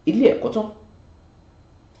ilé ẹ̀kọ́ tán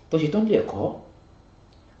tó ṣe tán ilé ẹ̀kọ́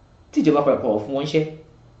tí ìjọba parapọ̀ fún wọn ṣẹ́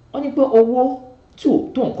wọ́n ní pé owó tí ò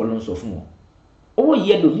tó nǹkan ló ń sọ fún wọn owó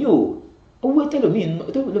yìí ẹlòmíì ò owó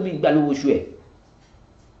tẹ́lòmíì gbà lówó oṣù ẹ̀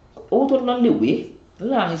owó tó ná léwé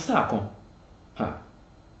láàrin sáà kan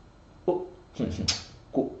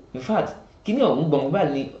kò in fact kí ní ọ̀hún gbọ̀ngàn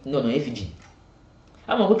báyìí ní ọ̀nà yẹn fi jìn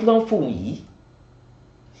àmọ́ pé kí ló ń fóun yìí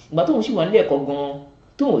ìgbà tóun sì wà nílé ẹ̀kọ́ gan-an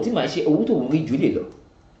tóun ò tí máa ṣe owó tóun rí jù lè lọ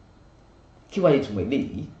kí wàá lè túmọ̀ ilé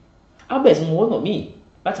yìí abẹ́ tí mo wọ́nà míì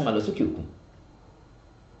láti máa lọ sókè òkun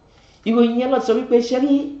ìròyìn yẹn lọ sọ wípé ṣe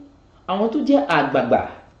rí àwọn tó jẹ́ àgbààgbà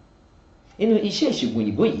nínú iṣẹ́ ìṣègùn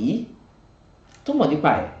òyìnbó yìí tó mọ̀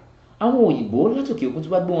nípa ẹ̀ àwọn òyìnbó látòkè òkun tó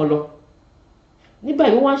bá gbé wọn lọ ní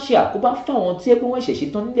báyìí wọ́n wá ń ṣe àkóbá fáwọn tí ẹ pé wọ́n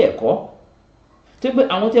ṣẹ̀ṣẹ̀ tán nílé ẹ̀kọ́ tó pé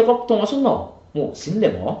àwọn tí ẹ kọ́ tọ́ wọn sọ́nà wọn ò sí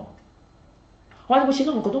nílẹ̀ mọ́ wọ́n á ní bó ṣe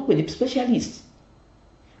láwọn kan tó ń pè ní specialist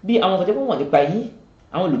bí àwọn kan tó pé wọ́n nípa yín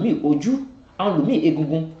àwọn lòmíì ojú àwọn lòmíì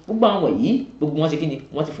egungun gbogbo àwọn wọ̀nyí gbogbo wọn ṣe kí ni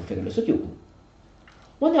wọ́n ti fò fẹ̀rẹ̀ lọ sókè òkun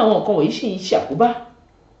wọ́n ní àwọn nǹkan wọ̀nyí sì ń ṣe àkóbá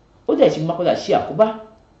ó dẹ̀ sì máa padà ṣe àkóbá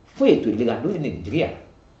fún ètò ìlera lórí Nàìjíríà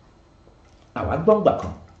àwa gbọ́ngbà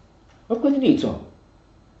kan wọ́n pẹ́ nínú ìtàn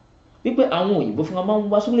wípé àwọn òyìnbó fúnra máa ń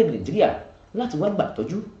wá sórílẹ̀ Nàìjíríà láti wá gbà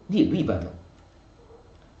tọ́jú ní ìlú Ìbàdàn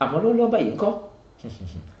àmọ́ lọ́wọ́lọ́wọ́ báyìí ńkọ́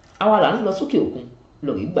àwa là ń lọ sókè òkun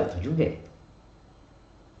lọ rí gbà tọ́jú bẹ́ẹ̀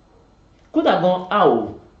kódà gan a ò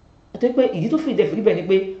tẹ́ pé ìdí tó fi ìdẹ́ fìrí bẹ́ẹ̀ ni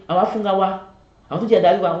pé àwa fúnra wa àwọn tó jẹ́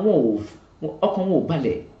adarí wa ọkàn wọn ò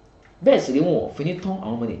balẹ̀ bẹ́ẹ̀ sì rí wọn ò fi ní tán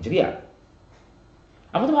àwọn ọmọ Nàìjíríà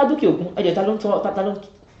àwọn tó wá dókè òkun ẹjọ́ ta ló ń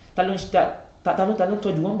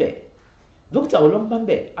tọ́jú wọn bẹ̀ dókítà wo ló ń bá ń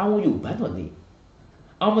bẹ̀ àwọn Yorùbá náà ni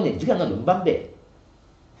àwọn ọmọ Nàìjíríà náà ló ń bá ń bẹ̀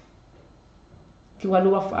kí wá ló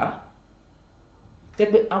wá fà á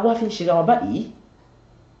tẹ́gbẹ́ àwa fi ń ṣe ra wa báyìí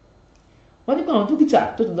wọ́n nípa àwọn dókítà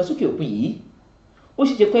tó ti lọ sókè òkun yìí ó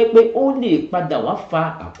ṣe jẹ́ pé ó lè padà wá fa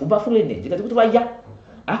àkóbá fún ilẹ̀ Nàìjíríà tó bá yá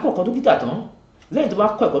àkọ́kọ́ dókítà tán lẹ́yìn tó bá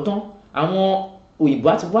kọ́ ẹ̀kọ́ tán àwọn òyìnbó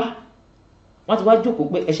á ti wá wọ́n ti wá jókòó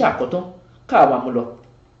pé ẹṣẹ́ àkọ́tán káàwá mú lọ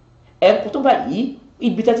ẹ̀kọ́ tó bá yìí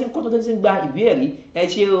ibi tá ti ń kọ́ tó ti ń gba ìwé ẹ̀rí ẹ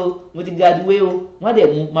ṣe o mo ti graduate o wọ́n á dẹ̀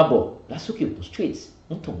mú má bọ̀ lásòkè òkun straight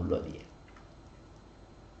ń tọ̀ wọ́n lọ nìyẹn.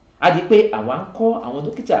 a di pé àwa ń kọ́ àwọn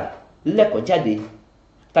dókítà lẹ́kọ̀ọ́ jáde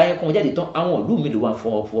táyọ̀ kọ́ wọn jáde tán àwọn ìlú mi ló wà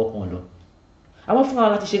fọwọ́ kan lọ àwọn fúnra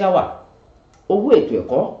láti ṣe ra wà owó ètò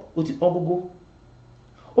ẹ̀kọ́ ó ti pọ́n gógó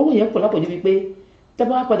owó yẹn pọ̀ lápò débi pé tá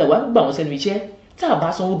bá padà wá gbà wọn sẹ́nu iṣẹ́ tá a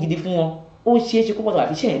bá sanwó gidi fún wọn ó ṣeé ṣe kó pọ̀ tó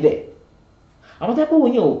àfi iṣẹ́ yẹn lẹ̀ àwọn tá a pé owó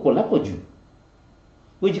yẹn ò pọ̀ lápò jù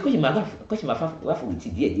òjì kó sì máa ráfòrò tì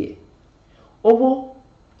díẹ̀díẹ̀ owó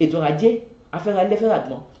ètò ọrọ̀ ajé afẹ́ra ilé fẹ́ra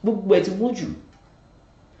gbọ́n gbogbo ẹ̀ ti wọ́n jù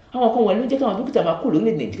àwọn kan wọ̀nyí ló jẹ́ káwọn dókítà máa kó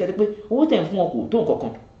lórílẹ̀ Nàìjíríà pé owó tẹ̀ ń fún wọn kò tó nǹkan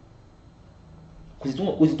kan kò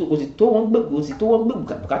sì tó wọ́n gbé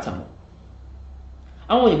bùkátà wọn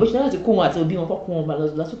àwọn òyìnbó ṣe láti kó wọn àti òbí wọn kọ́ kó wọn máa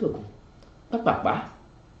lọ sókè òkun pápápá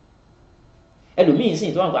ẹlòmíín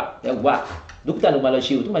sì tó wọn gbà ẹwà dókítà ló máa lọ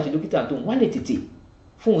ṣe o tó máa ṣe dókítà tó wọn lè tètè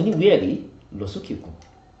fún wọn níwèé ẹ̀rí lọ sókè òkun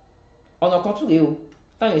ọ̀nà kan tún rèé o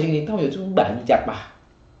táwọn èèyàn tún gbà ń japa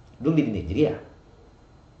lórílẹ̀ Nàìjíríà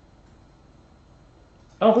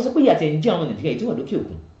àwọn kan sọ pé ìyàtẹ̀ ń jẹ́ àwọn Nàìjíríà tí wọ́n lókè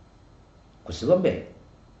òkun kò sí rọ́bẹ̀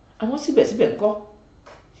àwọn síbẹ̀síbẹ̀ ńkọ́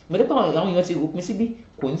mọ̀lẹ́pọ̀ àwọn èèyàn ti ròpin síbí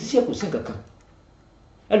kò ní tíṣẹ́ kò sí nǹkan kan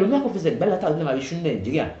ẹlòmíà kò fẹsẹ̀ gbá látàrí ní àríṣú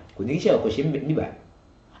Nàìjíríà kò ní iṣẹ́ ọkọ̀ ṣe níbà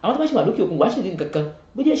àwọn tó bá ṣe wà lókè òkun wàá ṣe rí nǹkan kan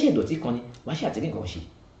bó jẹ́ iṣẹ́ ìdọ̀tí kan ni wàá ṣe àtìrí nǹkan ṣe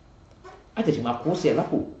àtẹ̀sí máa kó sí ẹ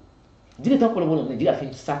lápò ìdílé tó pọ̀lọpọ̀ Nàìjíríà fi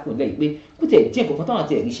ń sápò lẹ́yìn pé kó tẹ̀ díẹ̀ nǹkan táwọn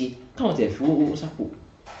tẹ̀ rí ṣe káwọn tẹ̀ fi owó sápò.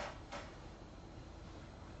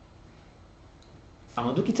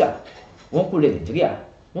 àwọn dókítà wọ́n kó lẹ̀ Nàìjíríà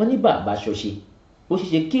wọ́n ní bàbá ṣọṣe ó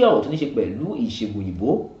ṣeéṣe kí ọ̀rọ̀ tó ní ṣe pẹ̀lú ìṣègùn òyìnbó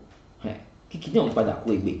kíkí náà ń padà kó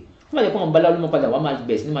egbe wọ́n máa jẹ́ pé àwọn babaláwo ló máa padà wá máa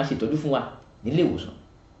bẹ̀rẹ̀ sí ní máa ṣètọ́jú fún wa nílé ìwòsàn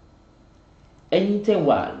ẹ̀yin tẹ́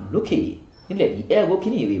wà lókè nílẹ̀ yìí ẹ ro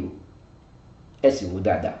kíní ìrè o ẹ sì wò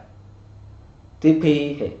dáadáa tó pé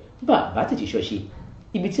bàbá tètè ṣọṣe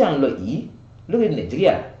ibi tí à ń lọ yìí lórí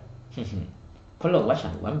Nàìjíríà kọ́lọ̀ wá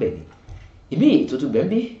ṣàmùwá ń bẹ̀ ni ìmí ètùtù bẹ́ẹ̀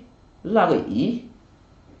bí láàárọ̀ yìí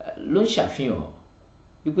ló ń ṣàfihàn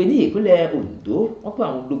wípé ní ìpínlẹ̀ Ondo wọ́n pé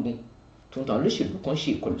àwọn ológun tó ń tàn olóṣèlú kan ṣe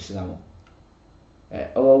ìkọlù síra wọn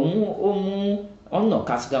ọ̀rọ̀ ó mú ọ̀nà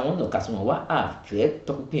kásíra wọn ọ̀nà kásí wọn wá àfẹ́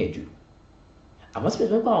tọpinpin ẹ̀jù àmọ́ síbẹ̀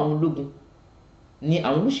pé àwọn ológun ni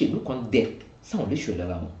àwọn olóṣèlú kan dẹ sáwọn olóṣèlú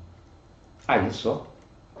lára wọn àyè sọ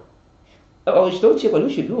ọ̀rọ̀ ìṣèlú tó ń ṣe pẹ̀lú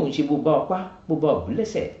òṣèlú òun ṣe bó bá ọpá bó bá òbú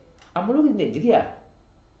lẹ́sẹ̀ àmọ́ lórí Nàìjíríà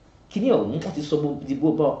kíní ọ̀hún wọ́n ti sọ di bó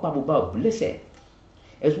bá ọpá bó bá òbú lẹ́sẹ̀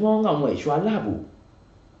ẹ̀sùn wọn àwọn ẹ̀ṣọ́ aláàbò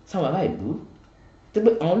sáwọn ará ìlú tó pé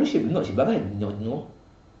àwọn olóṣèlú náà ṣe bára ìlú ni wọn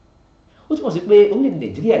ó túmọ̀ sí pé orílẹ̀-èdè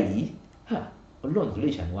Nàìjíríà yìí Ọlọ́run kò lè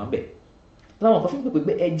ṣàánú wa bẹ̀ láwọn kan fún pé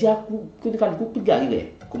pé ẹja kó ní kálukú pí gàrí rẹ̀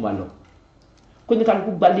kó máa lọ kó ní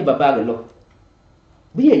kálukú gbálé bàbá rẹ̀ lọ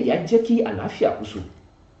bí ẹ̀yà jẹ́ kí àlàáfíà kóso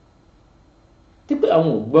tó pé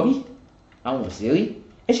àwọn ò gbọ́ rí àwọn ò sí rí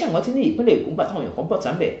ẹ ṣe àwọn tí ní ìpínlẹ̀ Èkó gbà táwọn èèyàn kan bọ̀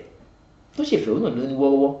tá ń bẹ̀ tó ṣe fẹ̀rù náà lóní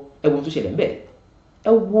wọ́ọ́rọ́wọ́ ẹ wo tó ṣẹlẹ̀ ń bẹ̀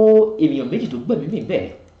ẹ wo èèyàn méjì tó gbẹ̀mí mì bẹ́ẹ̀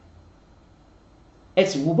ẹ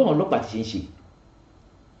sì wo báwọn ọlọ́pàá ti ṣe ń ṣe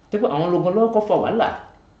tẹ́pẹ́ àwọn ológun lọ́wọ́ kọ́ fa wàhálà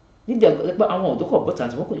nídìí ẹgbẹ́ àwọn ọ̀dọ́kọ̀ bọ́ta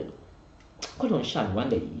tí wọ́n kọ́ ló ń ṣàánú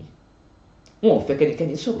wálẹ̀ yìí wọn ò fẹ́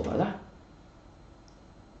kẹ́nikẹ́ni sọ̀rọ̀ rárá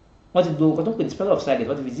wọ́n ti do nǹkan tó ń pè ní spell of silence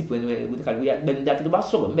wọ́n ti fi zipu ẹnu ẹgbẹ́ ní kàlùkù gbẹ̀mí dákẹ́ tó bá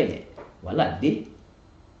sọ̀rọ̀ ń bẹ̀ yẹn wàhálà dé.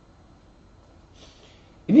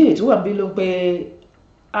 ìbéèrè tó wà ń bí ló ń pẹ́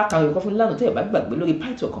akàwé kan fún lánàá tẹ́ ẹ̀ bá gbàgbé lórí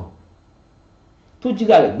python kan tó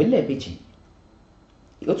jíra rẹ̀ gbé lẹ́ẹ̀mejì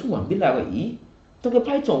ó tún wà ń bí láàárọ̀ yìí tó pé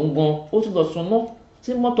python ń gan ó tún lọ sunná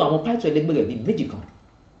sí mọ́tò àwọn python ẹlẹgbẹ́ rẹ̀ bíi méjì kan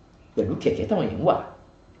pẹ̀lú kẹ̀kẹ́ táwọn èèyàn wà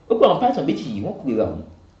ó gbọ́ àwọn python méjì yìí wọ́n kórìíra òun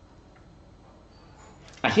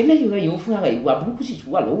àṣelẹ́yìn rẹ̀ yìí ń fún ara ìwà burúkú sì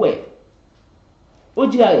wà lọ́wọ́ ẹ̀ ó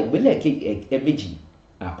jíra rẹ̀ gbé lẹ́ẹ̀mejì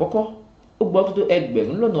àkọ́kọ́ ó gbọ́ tó tó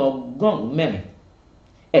ẹgbẹ̀rún lọ́nà ọgọ́rùn-ún mẹ́rin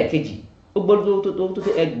ẹ̀ẹ̀kejì ó gbọ́ tó tó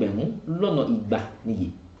ẹgbẹ̀rún lọ́nà igba níye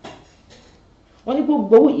wọ́n ní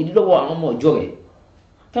gbogbo owó yìí lọ́wọ́ àwọn ọmọ ọjọ́ rẹ̀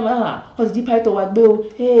kámẹ́rà wọ́n ti jí python wa gbé o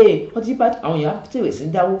wọ́n ti jí python àwọn èèyàn tèrè sí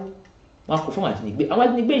ń dáwó wọn kò fún àwọn àjínigbé àwọn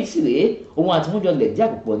àjínigbé yìí sì rèé òun àti wọn jọ lẹ̀ dí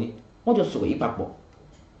àpòpọ̀ ni wọ́n jọ sọ̀rọ̀ yìí papọ̀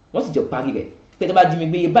wọ́n sì jọ parí rẹ̀ pé tó bá jí mi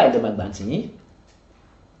gbé báyìí lọ́mọ àgbà tì yín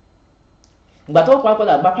ìgbà tó pa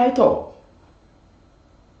padà gba python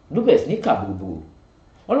ló bẹ̀rẹ̀ sí ní kà bòròbòrò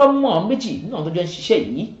wọ́n lọ́ mú àwọn méjì nínú àwọn tó jọ ń ṣiṣẹ́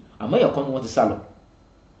yìí àmọ́ èèyàn kan ni wọ́n ti sá lọ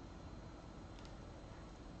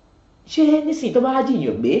ṣé nísìnyí tó bá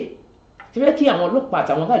jìyàn gbé ti fẹ́ kí àwọn ọlọ́pàá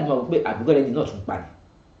àtàwọn aláàlú máa wọ pé àbúrò ẹni náà tún pa ni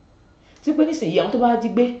tí pé nísìnyí àwọn tó bá jí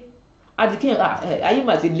gbé adìkíyàn ayé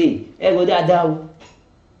mà ti lè ẹ̀rọ dáadáa o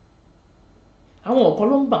àwọn ọ̀kan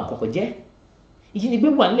ló ń bà nǹkan kan jẹ́ ìjínigbé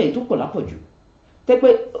wà nílẹ̀ tó pọ̀ lápọ̀jù tẹ́ pé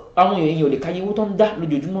àwọn èèyàn ò lè káyé owó tó ń dá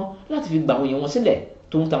lójoojúmọ́ láti fi gba àwọn èèyàn wọn sílẹ̀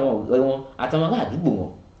tó ń ta àwọn ọ̀rẹ́ wọn àtàwọn ará àdúgbò wọn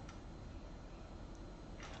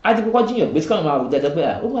adìpọ́pọ́ jíyàn gbé síkàwọn máa rò dáadáa pé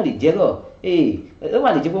ó má lè jẹ́rọ̀ ó má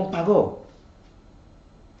lè jẹ́ pé ó ń parọ́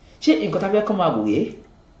ṣé nǹkan tá a fẹ́ kọ́ máa wò rèé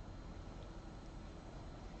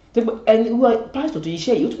tẹ́ pé ẹni wọ́n pásítọ̀ tó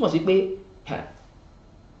iṣẹ́ yìí ó túmọ̀ sí pé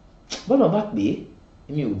bọ́lá bá pè é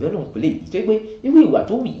èmi ò bẹ́ẹ̀ lòun pèlè yìí tó pé irú ìwà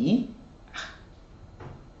tó wù yìí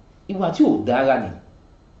ìwà tí ò dára ni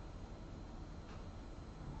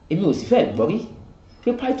èmi ò sì fẹ́ gbọ́ rí pé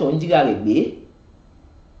pásítọ̀ ń jíra rẹ̀ gbé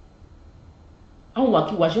àwọn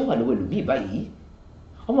wàkíwà ṣe ń wà lọ́wọ́ ẹlòmíì báyìí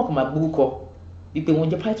ọmọ kan máa gbórúkọ wípé wọ́n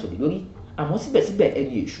jẹ́ pásítọ̀ lé lórí àmọ́ síbẹ̀síbẹ̀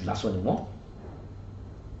ẹni èṣù lásán ni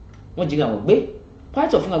wọ́n jíra wọn gbé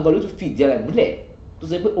pásítọ̀ fúnra gan ló tún fi ìdí ara ìmúlẹ̀ tó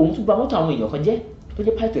sọ pé òun tún bà mọ́tò àwọn èèyàn kan jẹ́ tó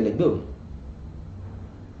jẹ́ pásítọ̀ ẹlẹgbẹ́ òun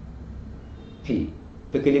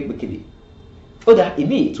pékélé ó dá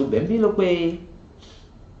ìmí ètò bẹ́ẹ̀ ń bí ló pé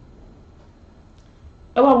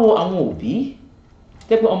ẹ wá wo àwọn òbí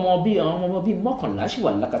tẹ́ pé ọmọ bíi mọ́kànlá ṣì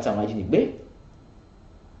wà lákàtà àwọn ajínigbé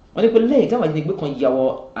wọ́n ní pé lẹ́yìn táwọn ajínigbé kan ya wọ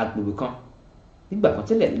agbègbè kan nígbà kan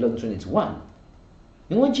tẹ́lẹ̀ lọ́dún 2021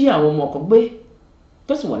 ni wọ́n jí àwọn ọmọ kan gbé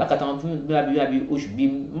tó sì wà lákàtà wọn fún bí oṣù bíi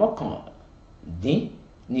mọ́kàndín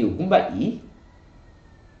ní ogún báyìí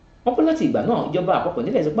wọ́n pẹ́ láti ìgbà náà ìjọba àpapọ̀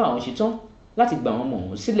nílẹ̀ sọ pé àwọn ṣetán láti gba àwọn ọmọ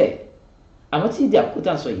ọ̀hún sílẹ̀ àmọ́ tí ìdí àkókò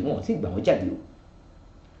tá à ń sọ yìí wọn ò tí ì gbà wọ́n jáde o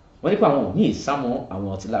wọ́n nípa àwọn ò ní ìsámọ́ àwọn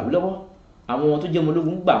ọ̀tí làwí lọ́wọ́ àwọn tó jẹ́ ọmọ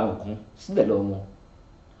ológun gbà àwọn kan sílẹ̀ lọ́wọ́ wọn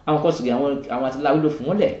àwọn kan sì rí àwọn àti láwí ló fún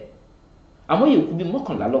wọn lẹ̀ àmọ́ yòókù bíi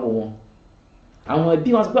 11 lọ́wọ́ wọn àwọn ẹbí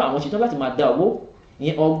wọn sọ pé àwọn ṣetán láti máa dá owó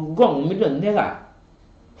ìyẹn $100 mílíọ̀nù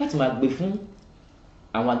láti máa gbé fún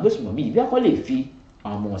àwọn agbésùnmọ̀mí yìí bí wọ́n lè fi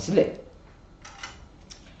àwọn ọmọ wọn sílẹ̀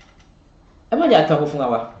ẹ má jẹ́ àkàrọ̀ fúnra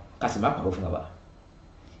wa ká sì má pàrọ̀ fúnra wa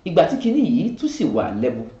ìgbà tí kinní yìí tún sì wà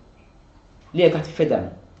lẹ́bu lé ẹ̀ka ti fẹ́ dànù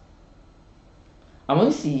àmọ́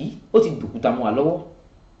nísìnyí ó ti dòkúta mọ́ wa lọ́wọ́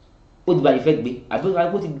ó di báyìí fẹ́ gbé àbí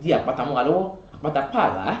ó ti di àpáta mọ́ wa lọ́wọ́ àpáta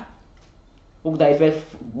pààrà ó kú táyé fẹ́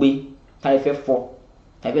gbé táyé fẹ́ fọ́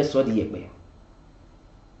táyé fẹ́ sọ́ di yẹ̀pẹ̀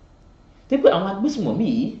tí pé àwọn agbésùnmọ̀mí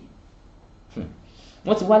yìí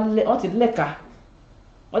wọ́n ti lẹ́ka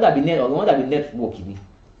wọ́n dàbí nẹ́tíwọ̀kì ni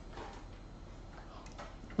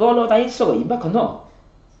lọ́wọ́lọ́wọ́ táyé sọ̀rọ̀ yìí bákan náà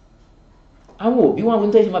àwọn òbí wọn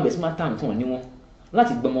wọ́n tó ṣe máa bẹ̀ sí máa ta nǹkan ní wọn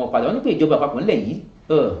láti gbọmọ padà wọn ní pé ìjọba àpapọ̀ ńlẹ̀ yìí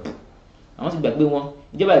àwọn ti gbàgbé wọn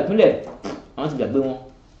ìjọba ìpínlẹ̀ àwọn ti gbàgbé wọn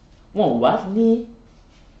wọn ò wá ní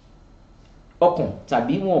ọkàn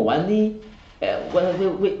tàbí wọn ò wá ní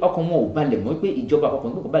ọkàn wọn ò balẹ̀ mọ́ pé ìjọba àpapọ̀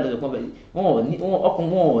nígbà kan balẹ̀ ọkàn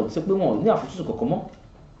wọn ò sọ pé wọn ò ní àfojúsùn kankan mọ́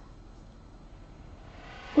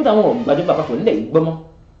kódà wọn ò gbàjọba àpapọ̀ ńlẹ̀ yìí gbọ́mọ́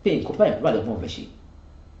pé nǹkan báyìí balẹ̀ wọn ò fẹ́ ṣe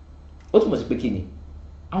ó túmọ̀ sí pé kí ni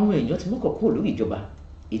àwọn èèyàn ti mọ́kàn kúrò lórí ìjọba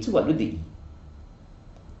èyí tí wà lóde yìí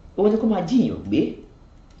ó ní kó máa jíyàn gbé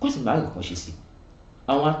kó sì máa nǹkan ṣe sí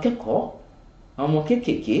àwọn akẹ́kọ̀ọ́ àwọn ọmọ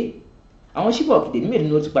kéékèèké àwọn ṣíbọ̀ kìdè mélòó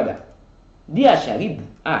ni ó ti padà bí àṣàríbù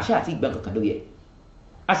àṣà àti ìgbà kankan lórí ẹ̀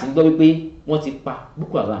a sì ń gbọ́ wípé wọ́n ti pa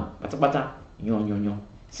Boko Haram pátápátá yanyanyan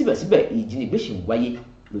síbẹ̀síbẹ̀ ìjínigbé ṣì ń wáyé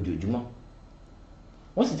lójoojúmọ́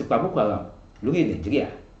wọ́n sì ti pa Boko Haram lórí Nàìjíríà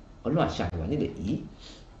ọlọ́run àṣà wà nílẹ̀ yìí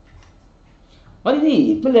wọ́n ní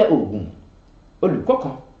ìpínlẹ̀ Ògùn olùkọ́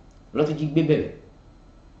kan lọ́tún jí gbé bẹ̀rẹ̀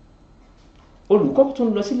olùkọ́ tó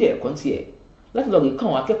ń lọ sílé ẹ̀kọ́ tiẹ̀ láti lọ rí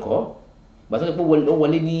káwọn akẹ́kọ̀ọ́ gbàtọ́ ní pé ó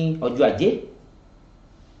wọlé ní ọjọ́ ajé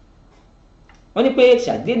wọ́n ní pé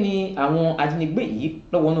ṣàdé ni àwọn ajínigbé yìí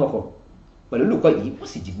lọ́wọ́ ní ọkọ̀ pẹ̀lú olùkọ́ yìí wọ́n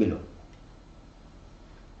sì jí gbé lọ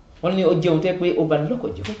wọ́n ní ó jẹun tẹ́ pé ó bani lọ́kọ̀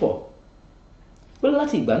jẹ́ púpọ̀ pé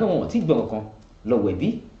láti ìgbà náà wọn ò tí ì gbọ́n kankan lọ́wọ́ ẹ̀bí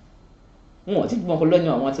wọn ò tí ì gbọ́n kankan lọ́nu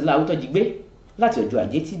àwọn àti láwùjọ jí gbé láti ọjọ́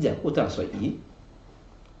ajé tí ìjà kó tà ń sọ yìí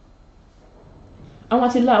àwọn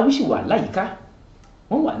àti láwùjọ sì wà láyìíká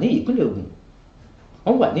wọ́n wà ní ìpínlẹ̀ Ògùn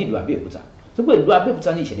wọ́n wà ní ìlú Abẹ́òkúta tó pé ìlú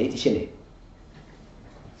Abẹ́òkúta ní ìṣẹ̀lẹ̀ ti ṣẹlẹ̀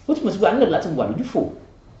ó túmọ̀ sí pé a nílò láti wà lójúfò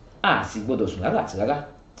a sì gbọ́dọ̀ sùn rárá àti rárá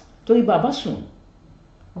torí bá a bá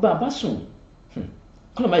sùn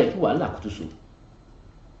kọ́nà máa yẹ kí wàhálà kó tó so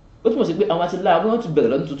ó túmọ̀ sí pé àwọn àti láwùjọ wọn ti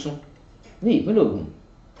bẹ̀rẹ̀ lọ́dún tuntun ní ìpínlẹ̀ Ògùn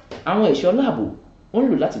àwọn ẹ̀ṣọ́ láàbò wọ́n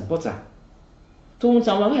lò láti bọ́ta tó ń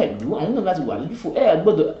ta àwọn ará ìlú àwọn náà láti wà lójúfò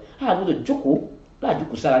gbọ́dọ̀ jókòó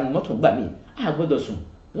láàjókòó sára ní mọ́tò gbà míì a gbọ́dọ̀ sùn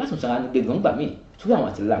látùn sára ní gbẹ̀gàn gbà míì torí àwọn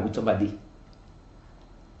àti láàbò tó bá dé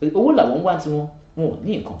owó làwọn ń wá tiwọn wọn ò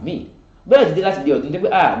ní nǹkan míì bẹ́ẹ̀ ti dé láti di ọdún dé pé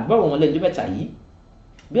gbọ́rọ̀ wọn lẹ́nu mẹ́ta yìí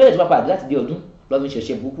bẹ́ẹ̀ ti bá padà láti di ọdún lọ́dún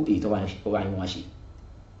ṣẹṣẹ burúkú èyí tó wá yín wọn ṣe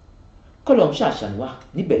kọ́lọ̀ ń ṣàṣàánú wa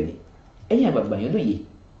níbẹ̀ ni ẹ̀yin àgbààgbà yẹn lóye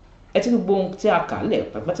ẹ ti gbogbo ohun tí a kà á lẹ̀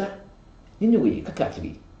pátápátá nínú ìròyìn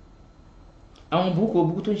káàkiri àwọn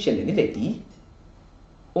burúkú tó ń ṣẹlẹ̀ nílẹ̀ yìí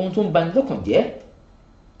ohun tó ń bani lọ́kàn jẹ́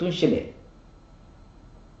tó ń ṣẹlẹ̀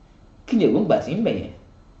kí ni èròǹgbà tí ń bẹ̀yẹn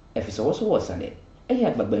ẹ fi sọwọ́sọwọ́ ọ̀sàlẹ̀ ẹ̀yin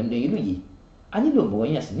àgbààgbà yẹn lóye a nílò mọ̀rọ̀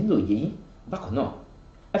yín a sì nílò òye yín bákan náà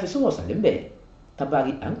ẹ fi sọwọ́ ọ̀sàlẹ̀ ń bẹ̀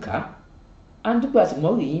tabari à ń kà á ń dúpẹ́ àti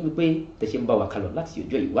mọ́rì yín wípé tẹ̀sẹ̀ ń bá wa kalọ̀ láti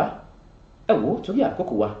ọjọ́ ìwá ẹ wò ó torí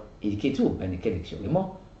àkókò wa èyíkéyìí tí ò bá ẹnikẹ́ni ṣọ̀rẹ́ mọ́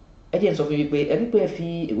ẹ jẹ́ ń sọ fún mi pé ẹ rí pé ẹ fi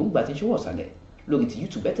èròǹgbà tí ń ṣọwọ́ ọ̀sàlẹ̀ lórí ti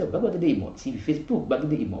YouTube ẹ tẹ̀ bá Gbàgede Ìmọ̀ TV, Facebook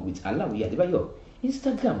Gbàgede Ìmọ̀ with Aláwìyé Adébáyọ̀,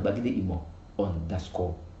 Instagram Gbàgede Ìmọ̀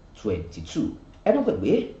 _22 ẹ má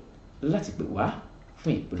gbàgbé láti pè wá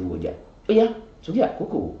fún ìpolówó ọjà ó yá torí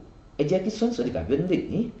àkókò ẹ jẹ́ kí Sunny Abiodun lè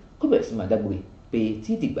ní kó bẹ̀rẹ̀ sí máa dágbére pé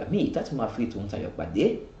tí dìgbà míì láti máa fi tòun tayọ̀ pàdé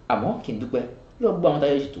àmọ́ kí n dúpẹ́ lọ́ọ́ gbọ́ àwọn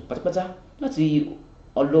tayọ̀ ṣètò pátápátá láti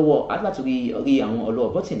rí àwọn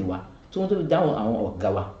ọlọ́wọ́ bọ́tìnì wa tó ń tóbi dáhùn àwọn ọ̀gá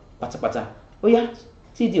wa pátápátá ó yá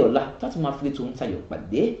tí di ọ̀la láti máa fi tòun tayọ̀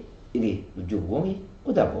pàdé èrè lójú òwò rí ó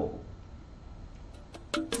dàbọ̀.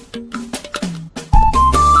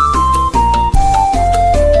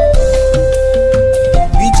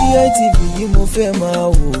 BGI TV yìí mo fẹ́ máa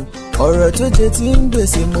wò ọ̀rọ̀ tó jẹ tí ń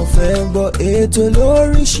gbèsè mo fẹ́ gbọ́ ètò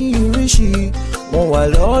lóríṣiríṣi wọ́n wà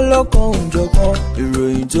lọ́lọ́kan òjọ̀kan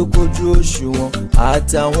ìròyìn tó kojú òṣùwọ̀n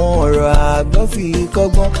àtàwọn ọ̀rọ̀ àgbọ́ fi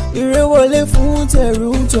kọ́gbọ́n eré wọlé fún tẹ̀rù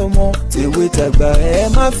tọmọ tèwe tàgbà ẹ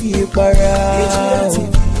má fi para. BGI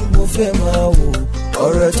TV mo fẹ́ máa wò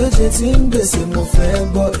ọ̀rọ̀ tó jẹ tí ń gbèsè mo fẹ́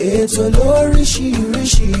gbọ́ ètò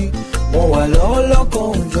lóríṣiríṣi wọ́n wà lọ́lọ́kan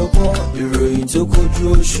òjọ̀kan ìròyìn tó kojú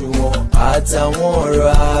òṣùwọ̀n àtàwọn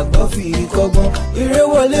ọ̀rọ̀ àgbọ́ fi kọ́gbọ́n eré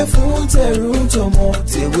wọlé fún tẹ̀rù tọmọ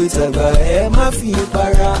tèwe tàgbà ẹ má fi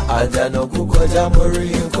para àdànà kó kọjá mórí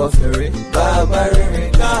nǹkan fèrè bàbá rere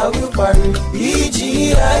káwí parí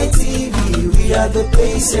BGI TV we are the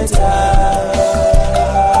pace setters.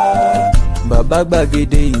 Bàbá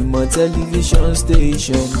Gbàgede Ìmọ̀ tẹlifíṣọ̀n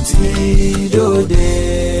station tí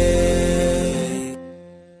dòde.